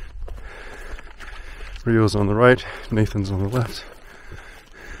 Rio's on the right, Nathan's on the left.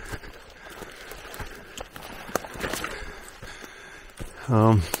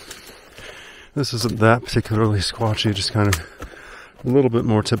 This isn't that particularly squatchy, just kind of a little bit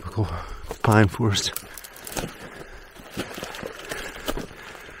more typical pine forest.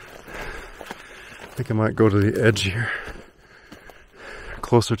 I think I might go to the edge here.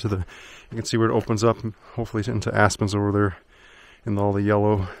 Closer to the, you can see where it opens up, hopefully into aspens over there in all the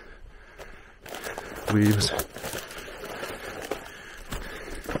yellow leaves.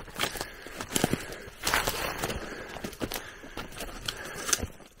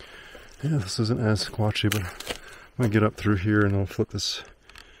 Yeah, this isn't as squatchy, but I'm going to get up through here and I'll flip this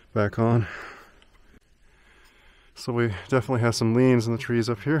back on. So we definitely have some leans in the trees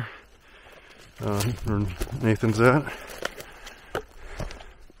up here. Where Nathan's at.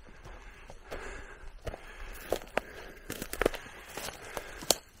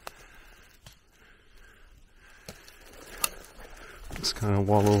 It's kind of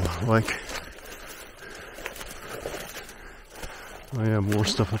wallow-like. Oh yeah, more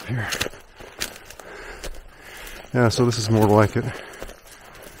stuff up here. Yeah, so this is more like it.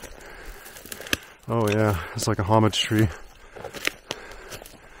 Oh yeah, it's like a homage tree.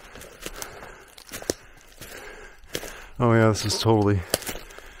 Oh yeah, this is totally,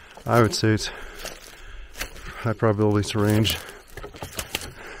 I would say it's high probability to range.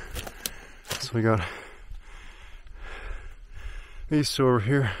 So we got these two over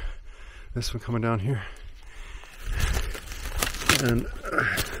here, this one coming down here, and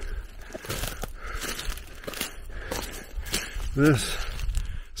this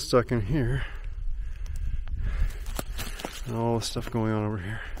stuck in here, and all the stuff going on over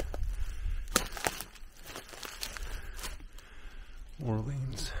here.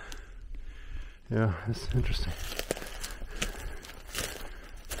 Orleans. Yeah, it's interesting.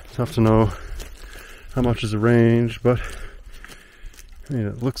 Tough to know how much is arranged, but I mean,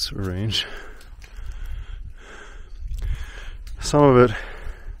 it looks arranged. Some of it,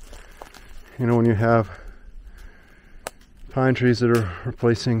 you know, when you have pine trees that are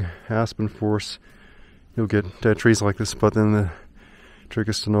replacing aspen forests, you'll get dead trees like this, but then the trick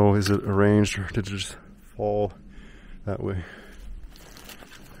is to know, is it arranged or did it just fall that way?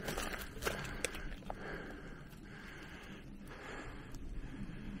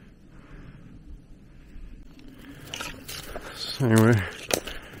 Anyway,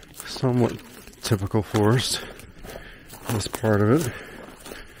 somewhat typical forest. This part of it.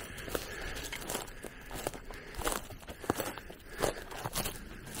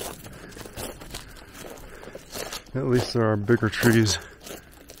 At least there are bigger trees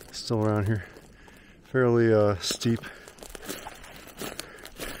still around here. Fairly steep.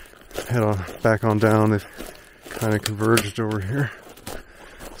 Head on back on down. They've kind of converged over here.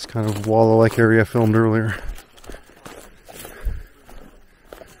 This kind of wallow-like area I filmed earlier.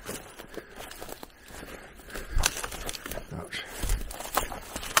 Ouch.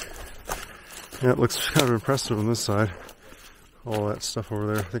 Yeah, it looks kind of impressive on this side. All that stuff over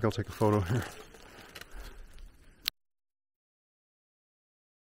there. I think I'll take a photo here.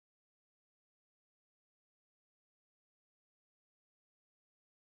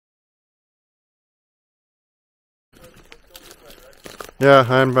 Yeah,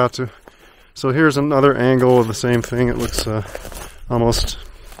 I'm about to. So here's another angle of the same thing. It looks almost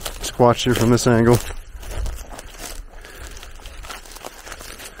squatchier from this angle.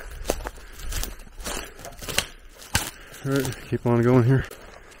 Alright, keep on going here.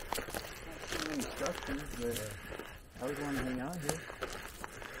 I would want to hang out here.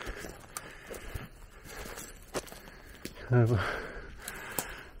 Kind of a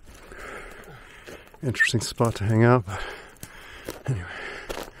interesting spot to hang out, but anyway.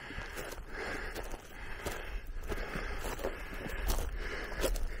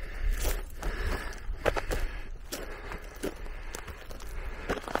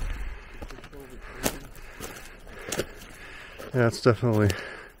 Yeah, it's definitely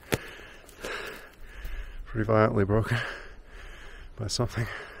pretty violently broken by something.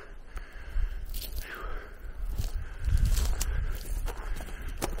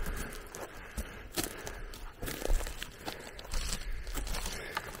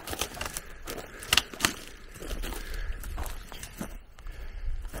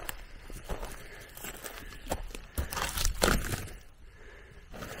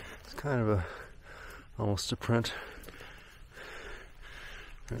 It's kind of almost a print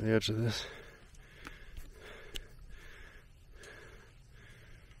at the edge of this.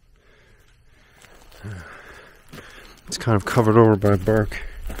 It's kind of covered over by bark.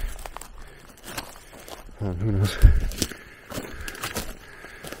 Who knows?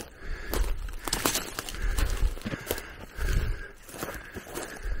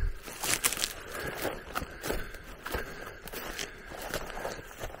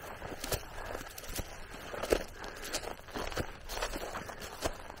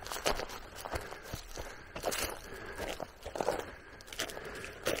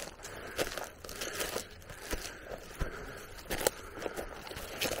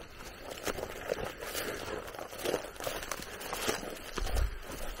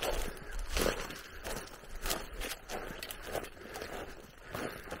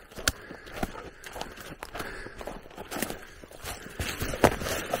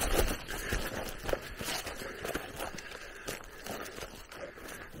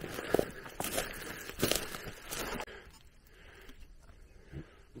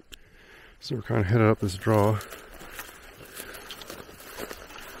 So we're kind of headed up this draw.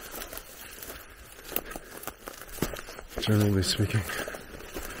 Generally speaking.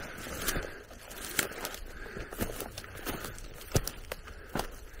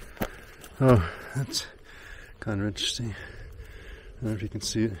 Oh, that's kind of interesting. I don't know if you can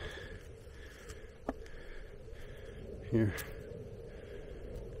see it here.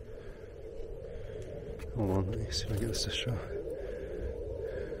 Hold on, let me see if I can get this to show.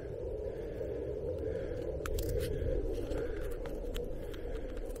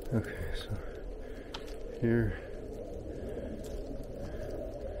 Okay, so here,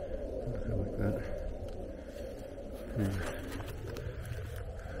 like that. Here.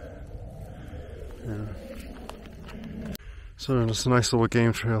 Yeah. So there's a nice little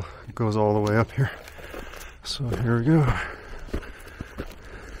game trail. It goes all the way up here. So here we go.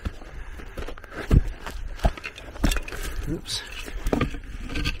 Oops.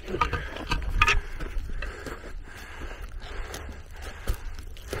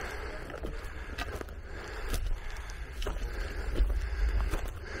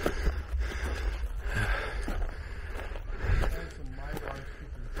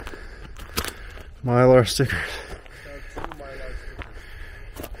 Mylar stickers.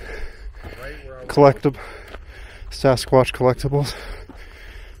 Collectible. Sasquatch collectibles.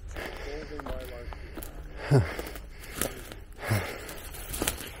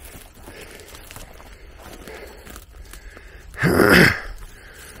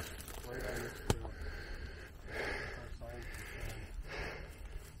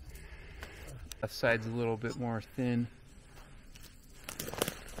 Left side's a little bit more thin.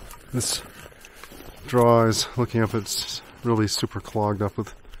 This draw is looking up, it's really super clogged up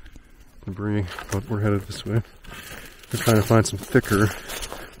with debris, but we're headed this way. We're trying to find some thicker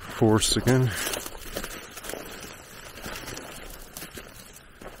force again.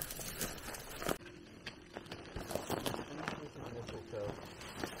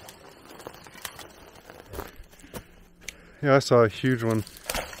 Yeah, I saw a huge one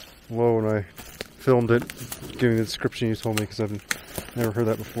low when I filmed it, giving the description you told me, because I've never heard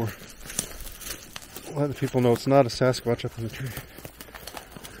that before. Let the people know it's not a Sasquatch up in the tree.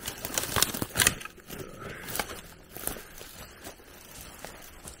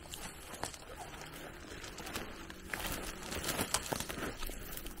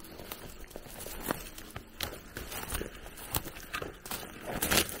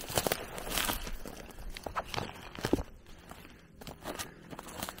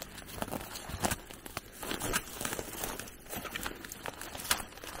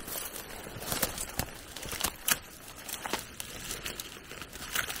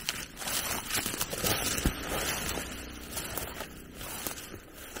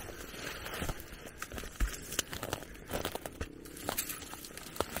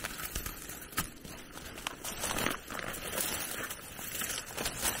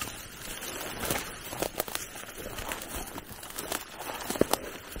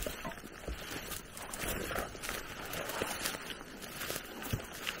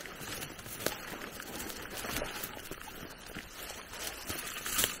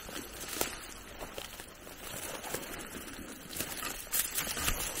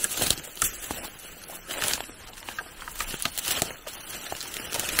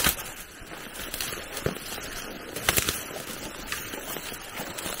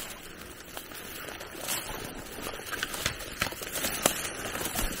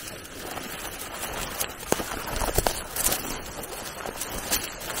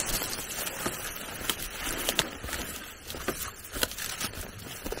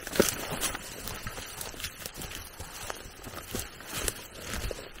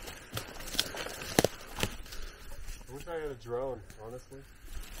 Drone, honestly.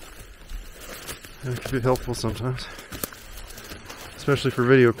 It can be helpful sometimes, especially for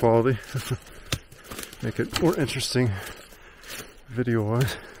video quality. Make it more interesting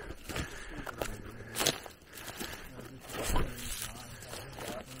video-wise.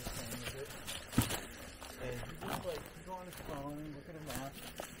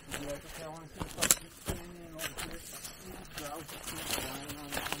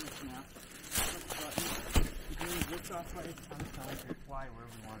 Fly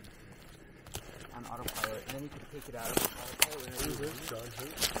wherever we want on autopilot, and then you can take it out of autopilot.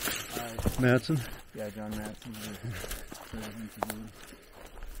 Madsen? Yeah, John Madsen.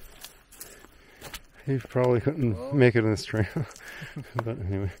 He probably couldn't make it in this trail. But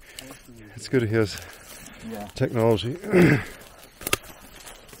anyway, it's good he has technology. It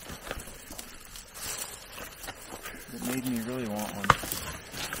made me really want one.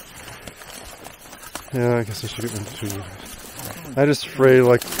 Yeah, I guess I should get one too. I'm just afraid,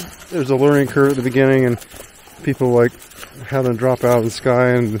 like, there's a learning curve at the beginning and people, like, have them drop out of the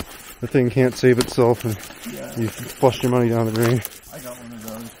sky and the thing can't save itself and you flush your money down the drain. I got one of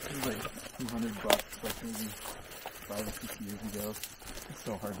those. It was like $200, like maybe 5 or 6 years ago. It's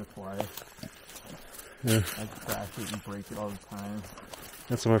so hard to fly. Yeah. I crash it and break it all the time.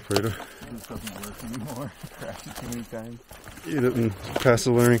 That's what I'm afraid of. It just doesn't work anymore. I crashed it too many times. You didn't pass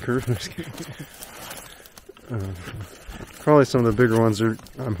the learning curve. Probably some of the bigger ones are,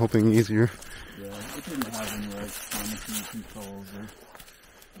 I'm hoping, easier. Yeah, it didn't have any like promising controls or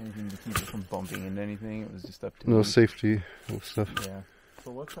anything to keep it from bumping into anything. It was just up to No me. safety stuff. Yeah.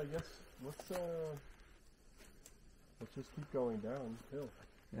 So let's just keep going downhill.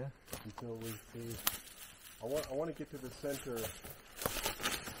 Yeah. Until we see. I want to get to the center.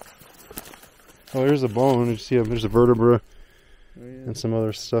 Oh, there's a bone. You see, there's a vertebra Yeah. and some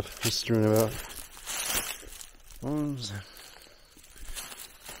other stuff just strewn about. Bones.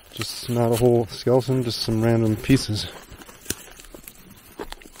 Just not a whole skeleton, just some random pieces.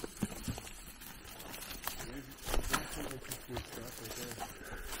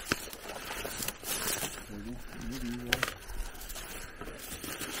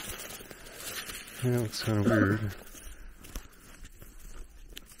 Yeah, it looks kind of weird.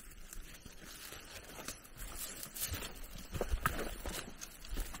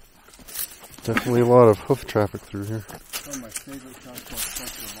 Definitely a lot of hoof traffic through here. One of my favorite Sasquatch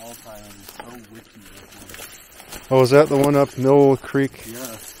structure of all time. It's so witchy. Oh, is that the one up Mill Creek?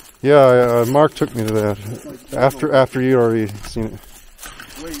 Yeah. Yeah, Mark took me to that. After you'd already seen it.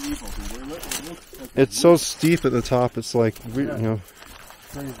 It's way evil, dude. It looks like It's so steep at the top. It's like, you know.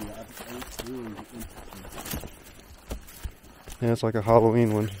 crazy. It's really interesting. Yeah, it's like a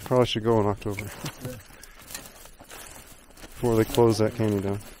Halloween one. Probably should go in October. Yeah. Before they close that canyon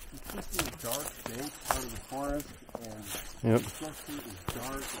down. It's just a dark, dank part of the forest, and Yep. the structure is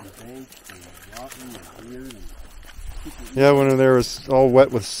dark and dank and rotten and weird. And Yeah, when there was all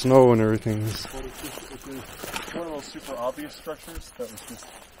wet with snow and everything. it's one of those super obvious structures that was just.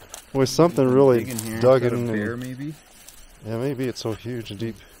 Was something really Dig in here. dug Is that in. a bear, And, maybe? yeah, maybe it's so huge and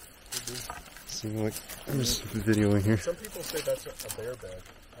deep. Seems like I'm just videoing here. Some people say that's a bear bed.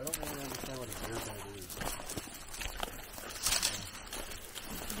 I don't really understand what a bear bed is.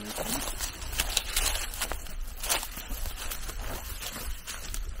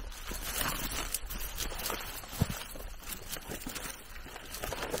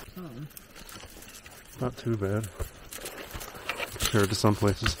 Not too bad compared to some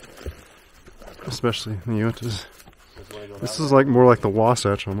places, especially in the Uintas. This is like more like the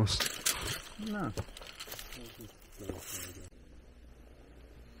Wasatch almost. No.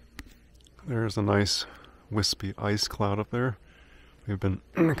 There's a nice wispy ice cloud up there. We've been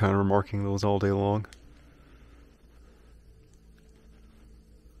kind of remarking those all day long.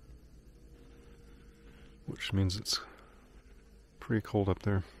 Which means it's pretty cold up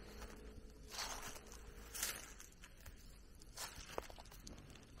there.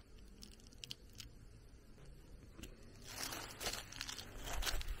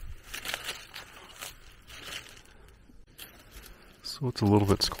 So it's a little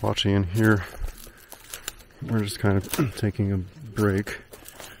bit squatchy in here. We're just kind of taking a break.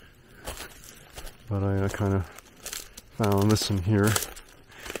 But I kind of found this in here.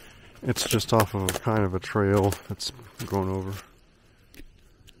 It's just off of kind of a trail that's going over.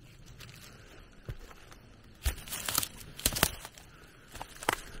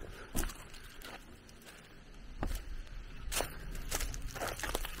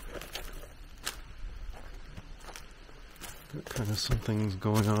 Got kind of some things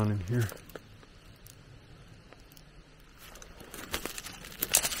going on in here.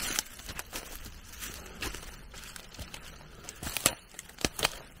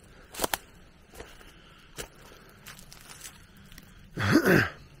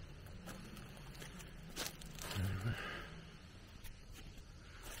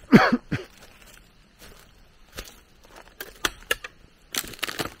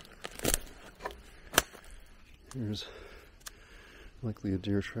 Here's likely a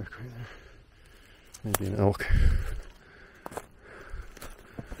deer track right there. Maybe an elk.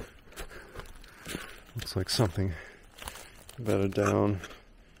 Looks like something bedded down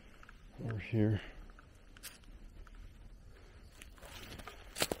over here.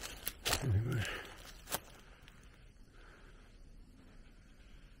 Anyway.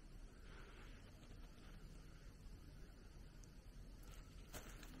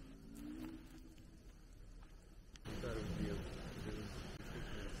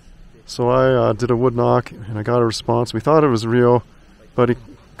 So I did a wood knock and I got a response. We thought it was Rio, but he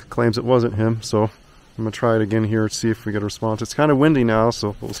claims it wasn't him. So I'm going to try it again here to see if we get a response. It's kind of windy now,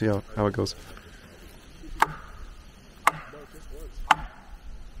 so we'll see how it goes.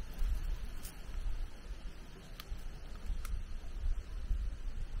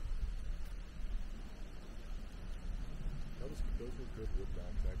 Those were good wood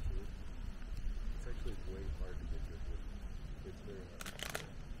knocks, actually. It's actually way hard to get good wood. It's very hard.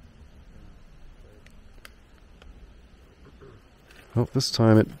 Well, this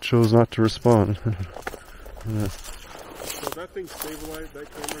time it chose not to respond. Yeah. So that thing stabilized,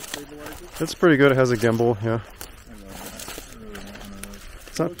 that camera stabilizes? It's pretty good. It has a gimbal, yeah.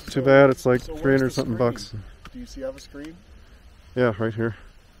 It's not too bad. It's like So where's 300 the something screen? bucks. Do you have a screen? Yeah, right here.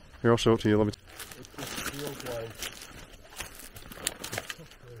 Here, I'll show it to you. Let me. It just feels like...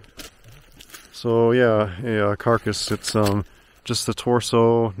 So yeah, a carcass. It's just the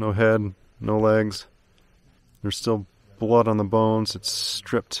torso, no head, no legs. There's still blood on the bones. It's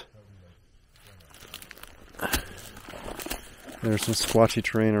stripped. There's some squatchy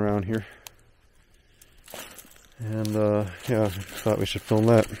terrain around here. And yeah, I thought we should film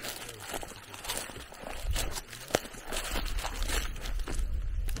that.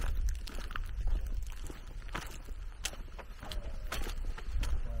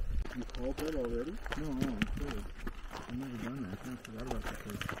 You called that already? No, I'm good. I've never done that. I forgot about that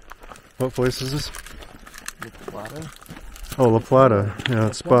place. What place is this? La Plata? Oh, La Plata. Yeah,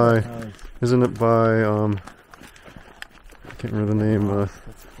 it's by. Isn't it by? I can't remember the name.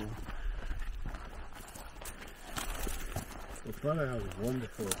 That's cool. La Plata has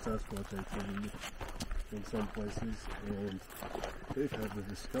wonderful Sasquatch activity in some places, and they've had the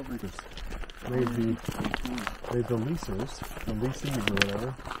discovery made the leasees or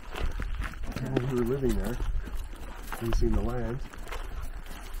whatever, people who were living there, leasing the land,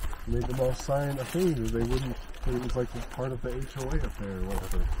 made them all sign a thing that they wouldn't, that it was like part of the HOA up there or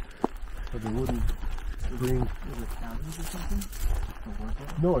whatever, but they wouldn't bring. Is it cabins or something?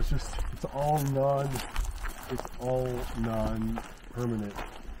 No, it's all non-permanent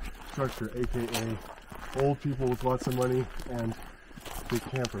structure, aka old people with lots of money and big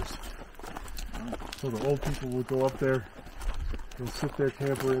campers. So the old people will go up there, they'll sit their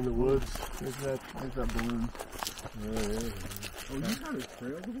camper in the woods. There's that balloon. Oh, yeah. Oh, you got a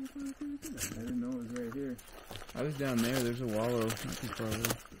trail the whole time? I didn't know it was right here. I was down there. There's a wallow not too far away.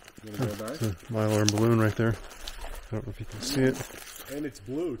 You gonna go back? It's a Mylar balloon right there. I don't know if you can see it. And it's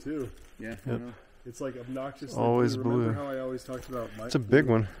blue too. Yeah, Yep. I know. It's like obnoxiously Always blue. blue. Remember how I always talked about It's a big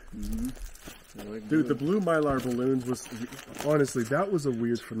one. Dude, the blue Mylar balloons was, honestly, that was a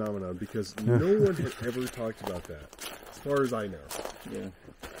weird phenomenon because no one had ever talked about that, as far as I know. Yeah.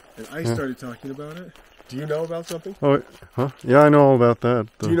 And I started talking about it. Do you know about something? Oh, wait. Huh? Yeah, I know all about that.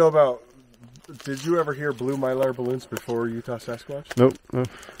 Do you know about, did you ever hear blue Mylar balloons before Utah Sasquatch? Nope. No.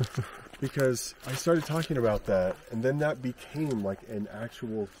 Because I started talking about that, and then that became like an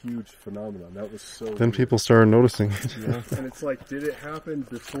actual huge phenomenon. That was so Then weird. people started noticing. Yeah. And it's like, did it happen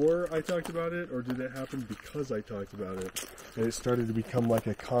before I talked about it, or did it happen because I talked about it? And it started to become like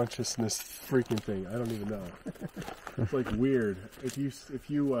a consciousness freaking thing. I don't even know. It's like weird. If you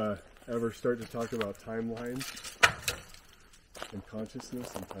ever start to talk about timelines and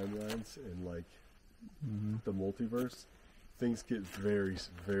consciousness and timelines and like the multiverse, things get very,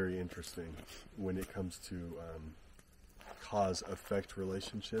 very interesting when it comes to cause-effect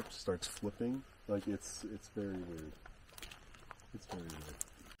relationships. Starts flipping. Like it's very weird. It's very weird.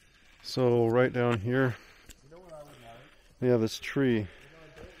 So right down here, You know what I would like? we have this tree.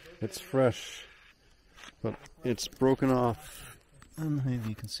 It's fresh, but it's broken off. Maybe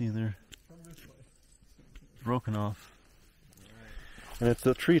you can see there. Broken off. And it's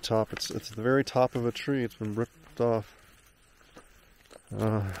the tree top. It's the very top of a tree. It's been ripped off.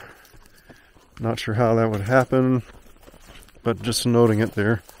 Not sure how that would happen, but just noting it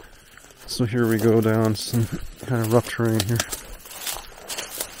there. So here we go down some kind of rough terrain here.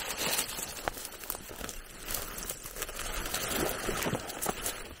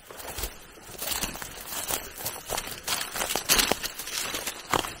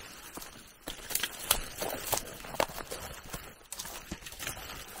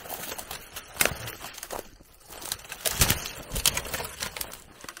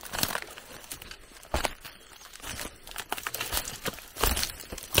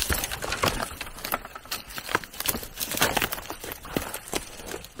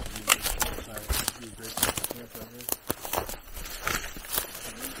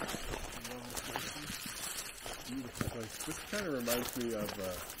 This kind of reminds me of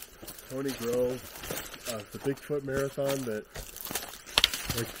Tony Grove, the Bigfoot Marathon. That,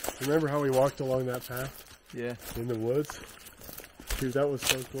 like, remember how we walked along that path? Yeah. In the woods? Dude, that was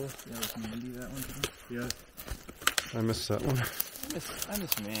so cool. Yeah, was Mandy that one too? Yeah. I missed that one. I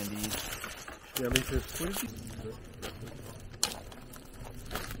miss Mandy. Yeah, me too. What did you...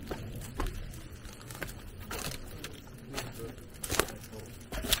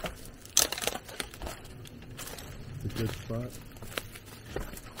 A good spot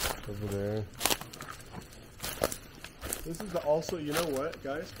over there. This is also, you know what,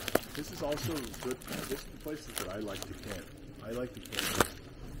 guys? This is also good. This is the places that I like to camp. I like to camp.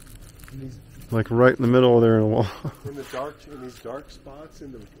 Like right in the middle there in a wall. In these dark spots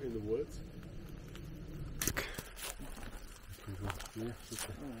in the woods. Yeah,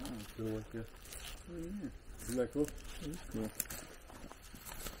 gonna work, yeah. Oh, yeah. Isn't that cool? That's cool.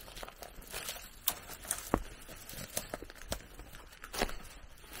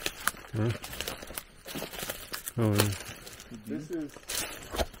 Huh? Oh, yeah. This is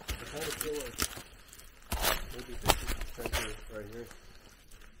the caterpillar. Maybe this is the center right here.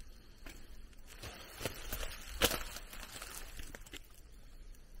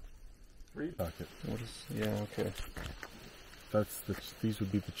 Reed pocket. What is? Yeah. Okay. That's these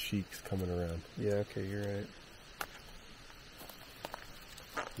would be the cheeks coming around. Yeah. Okay. You're right.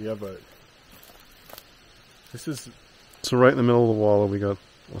 You have a. This is. So right in the middle of the wallow we got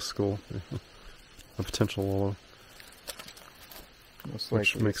a skull. A potential wallow. Most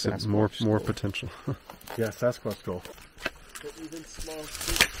Which likely makes it Sasquatch more skull. potential. Yeah, Sasquatch skull. But even small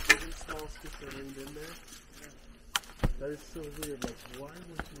sticks that ain't in there. That is so weird. Like, why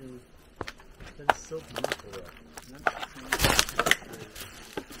would you? That is so beautiful.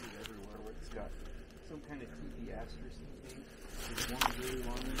 Everywhere where it's got some kind of TV asterisk thing. There's one really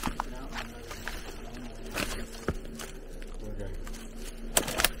long one sticking out and another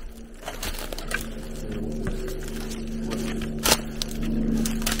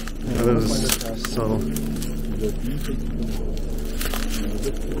subtle. The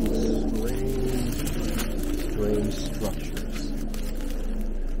strange structures.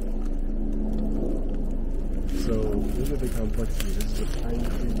 So look at the complexity. This is a tiny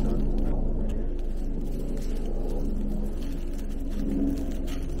tree trunk.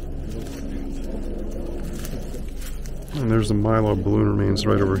 And there's the Mylar balloon remains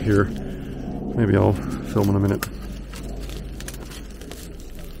right over here. Maybe I'll film in a minute.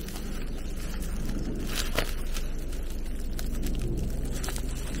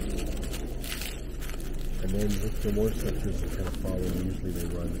 And then look for more structures that kind of follow. Usually they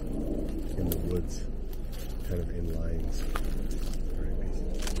run in the woods, kind of in lines. Very amazing.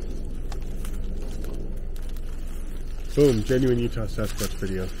 Boom, genuine Utah Sasquatch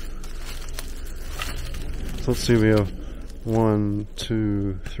video. So let's see, we have 1,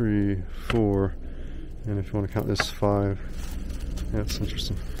 2, 3, 4, and if you want to count this, 5. Yeah, that's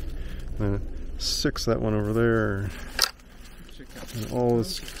interesting. And then 6, that one over there, and all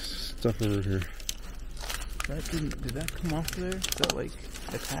this stuff over here. Did that come off there? Is that like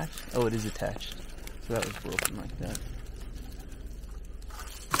attached? Oh, it is attached. So that was broken like that.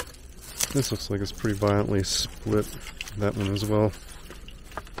 This looks like it's pretty violently split. That one as well.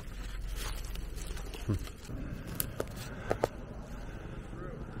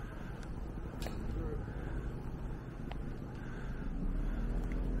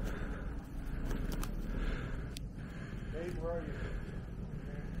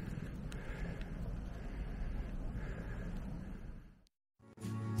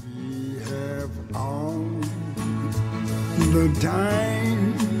 The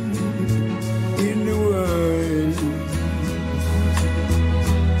time in the world,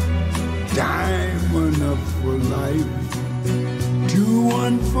 time enough for life to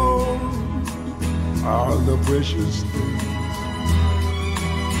unfold all the precious things.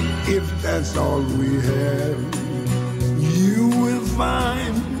 If that's all we have, you will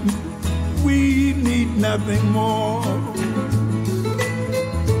find we need nothing more.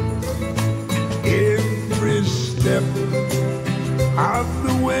 Every step of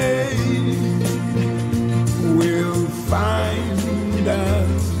the way will find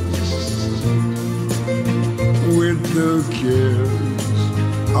us with the cares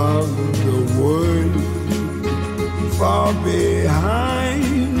of the world far behind.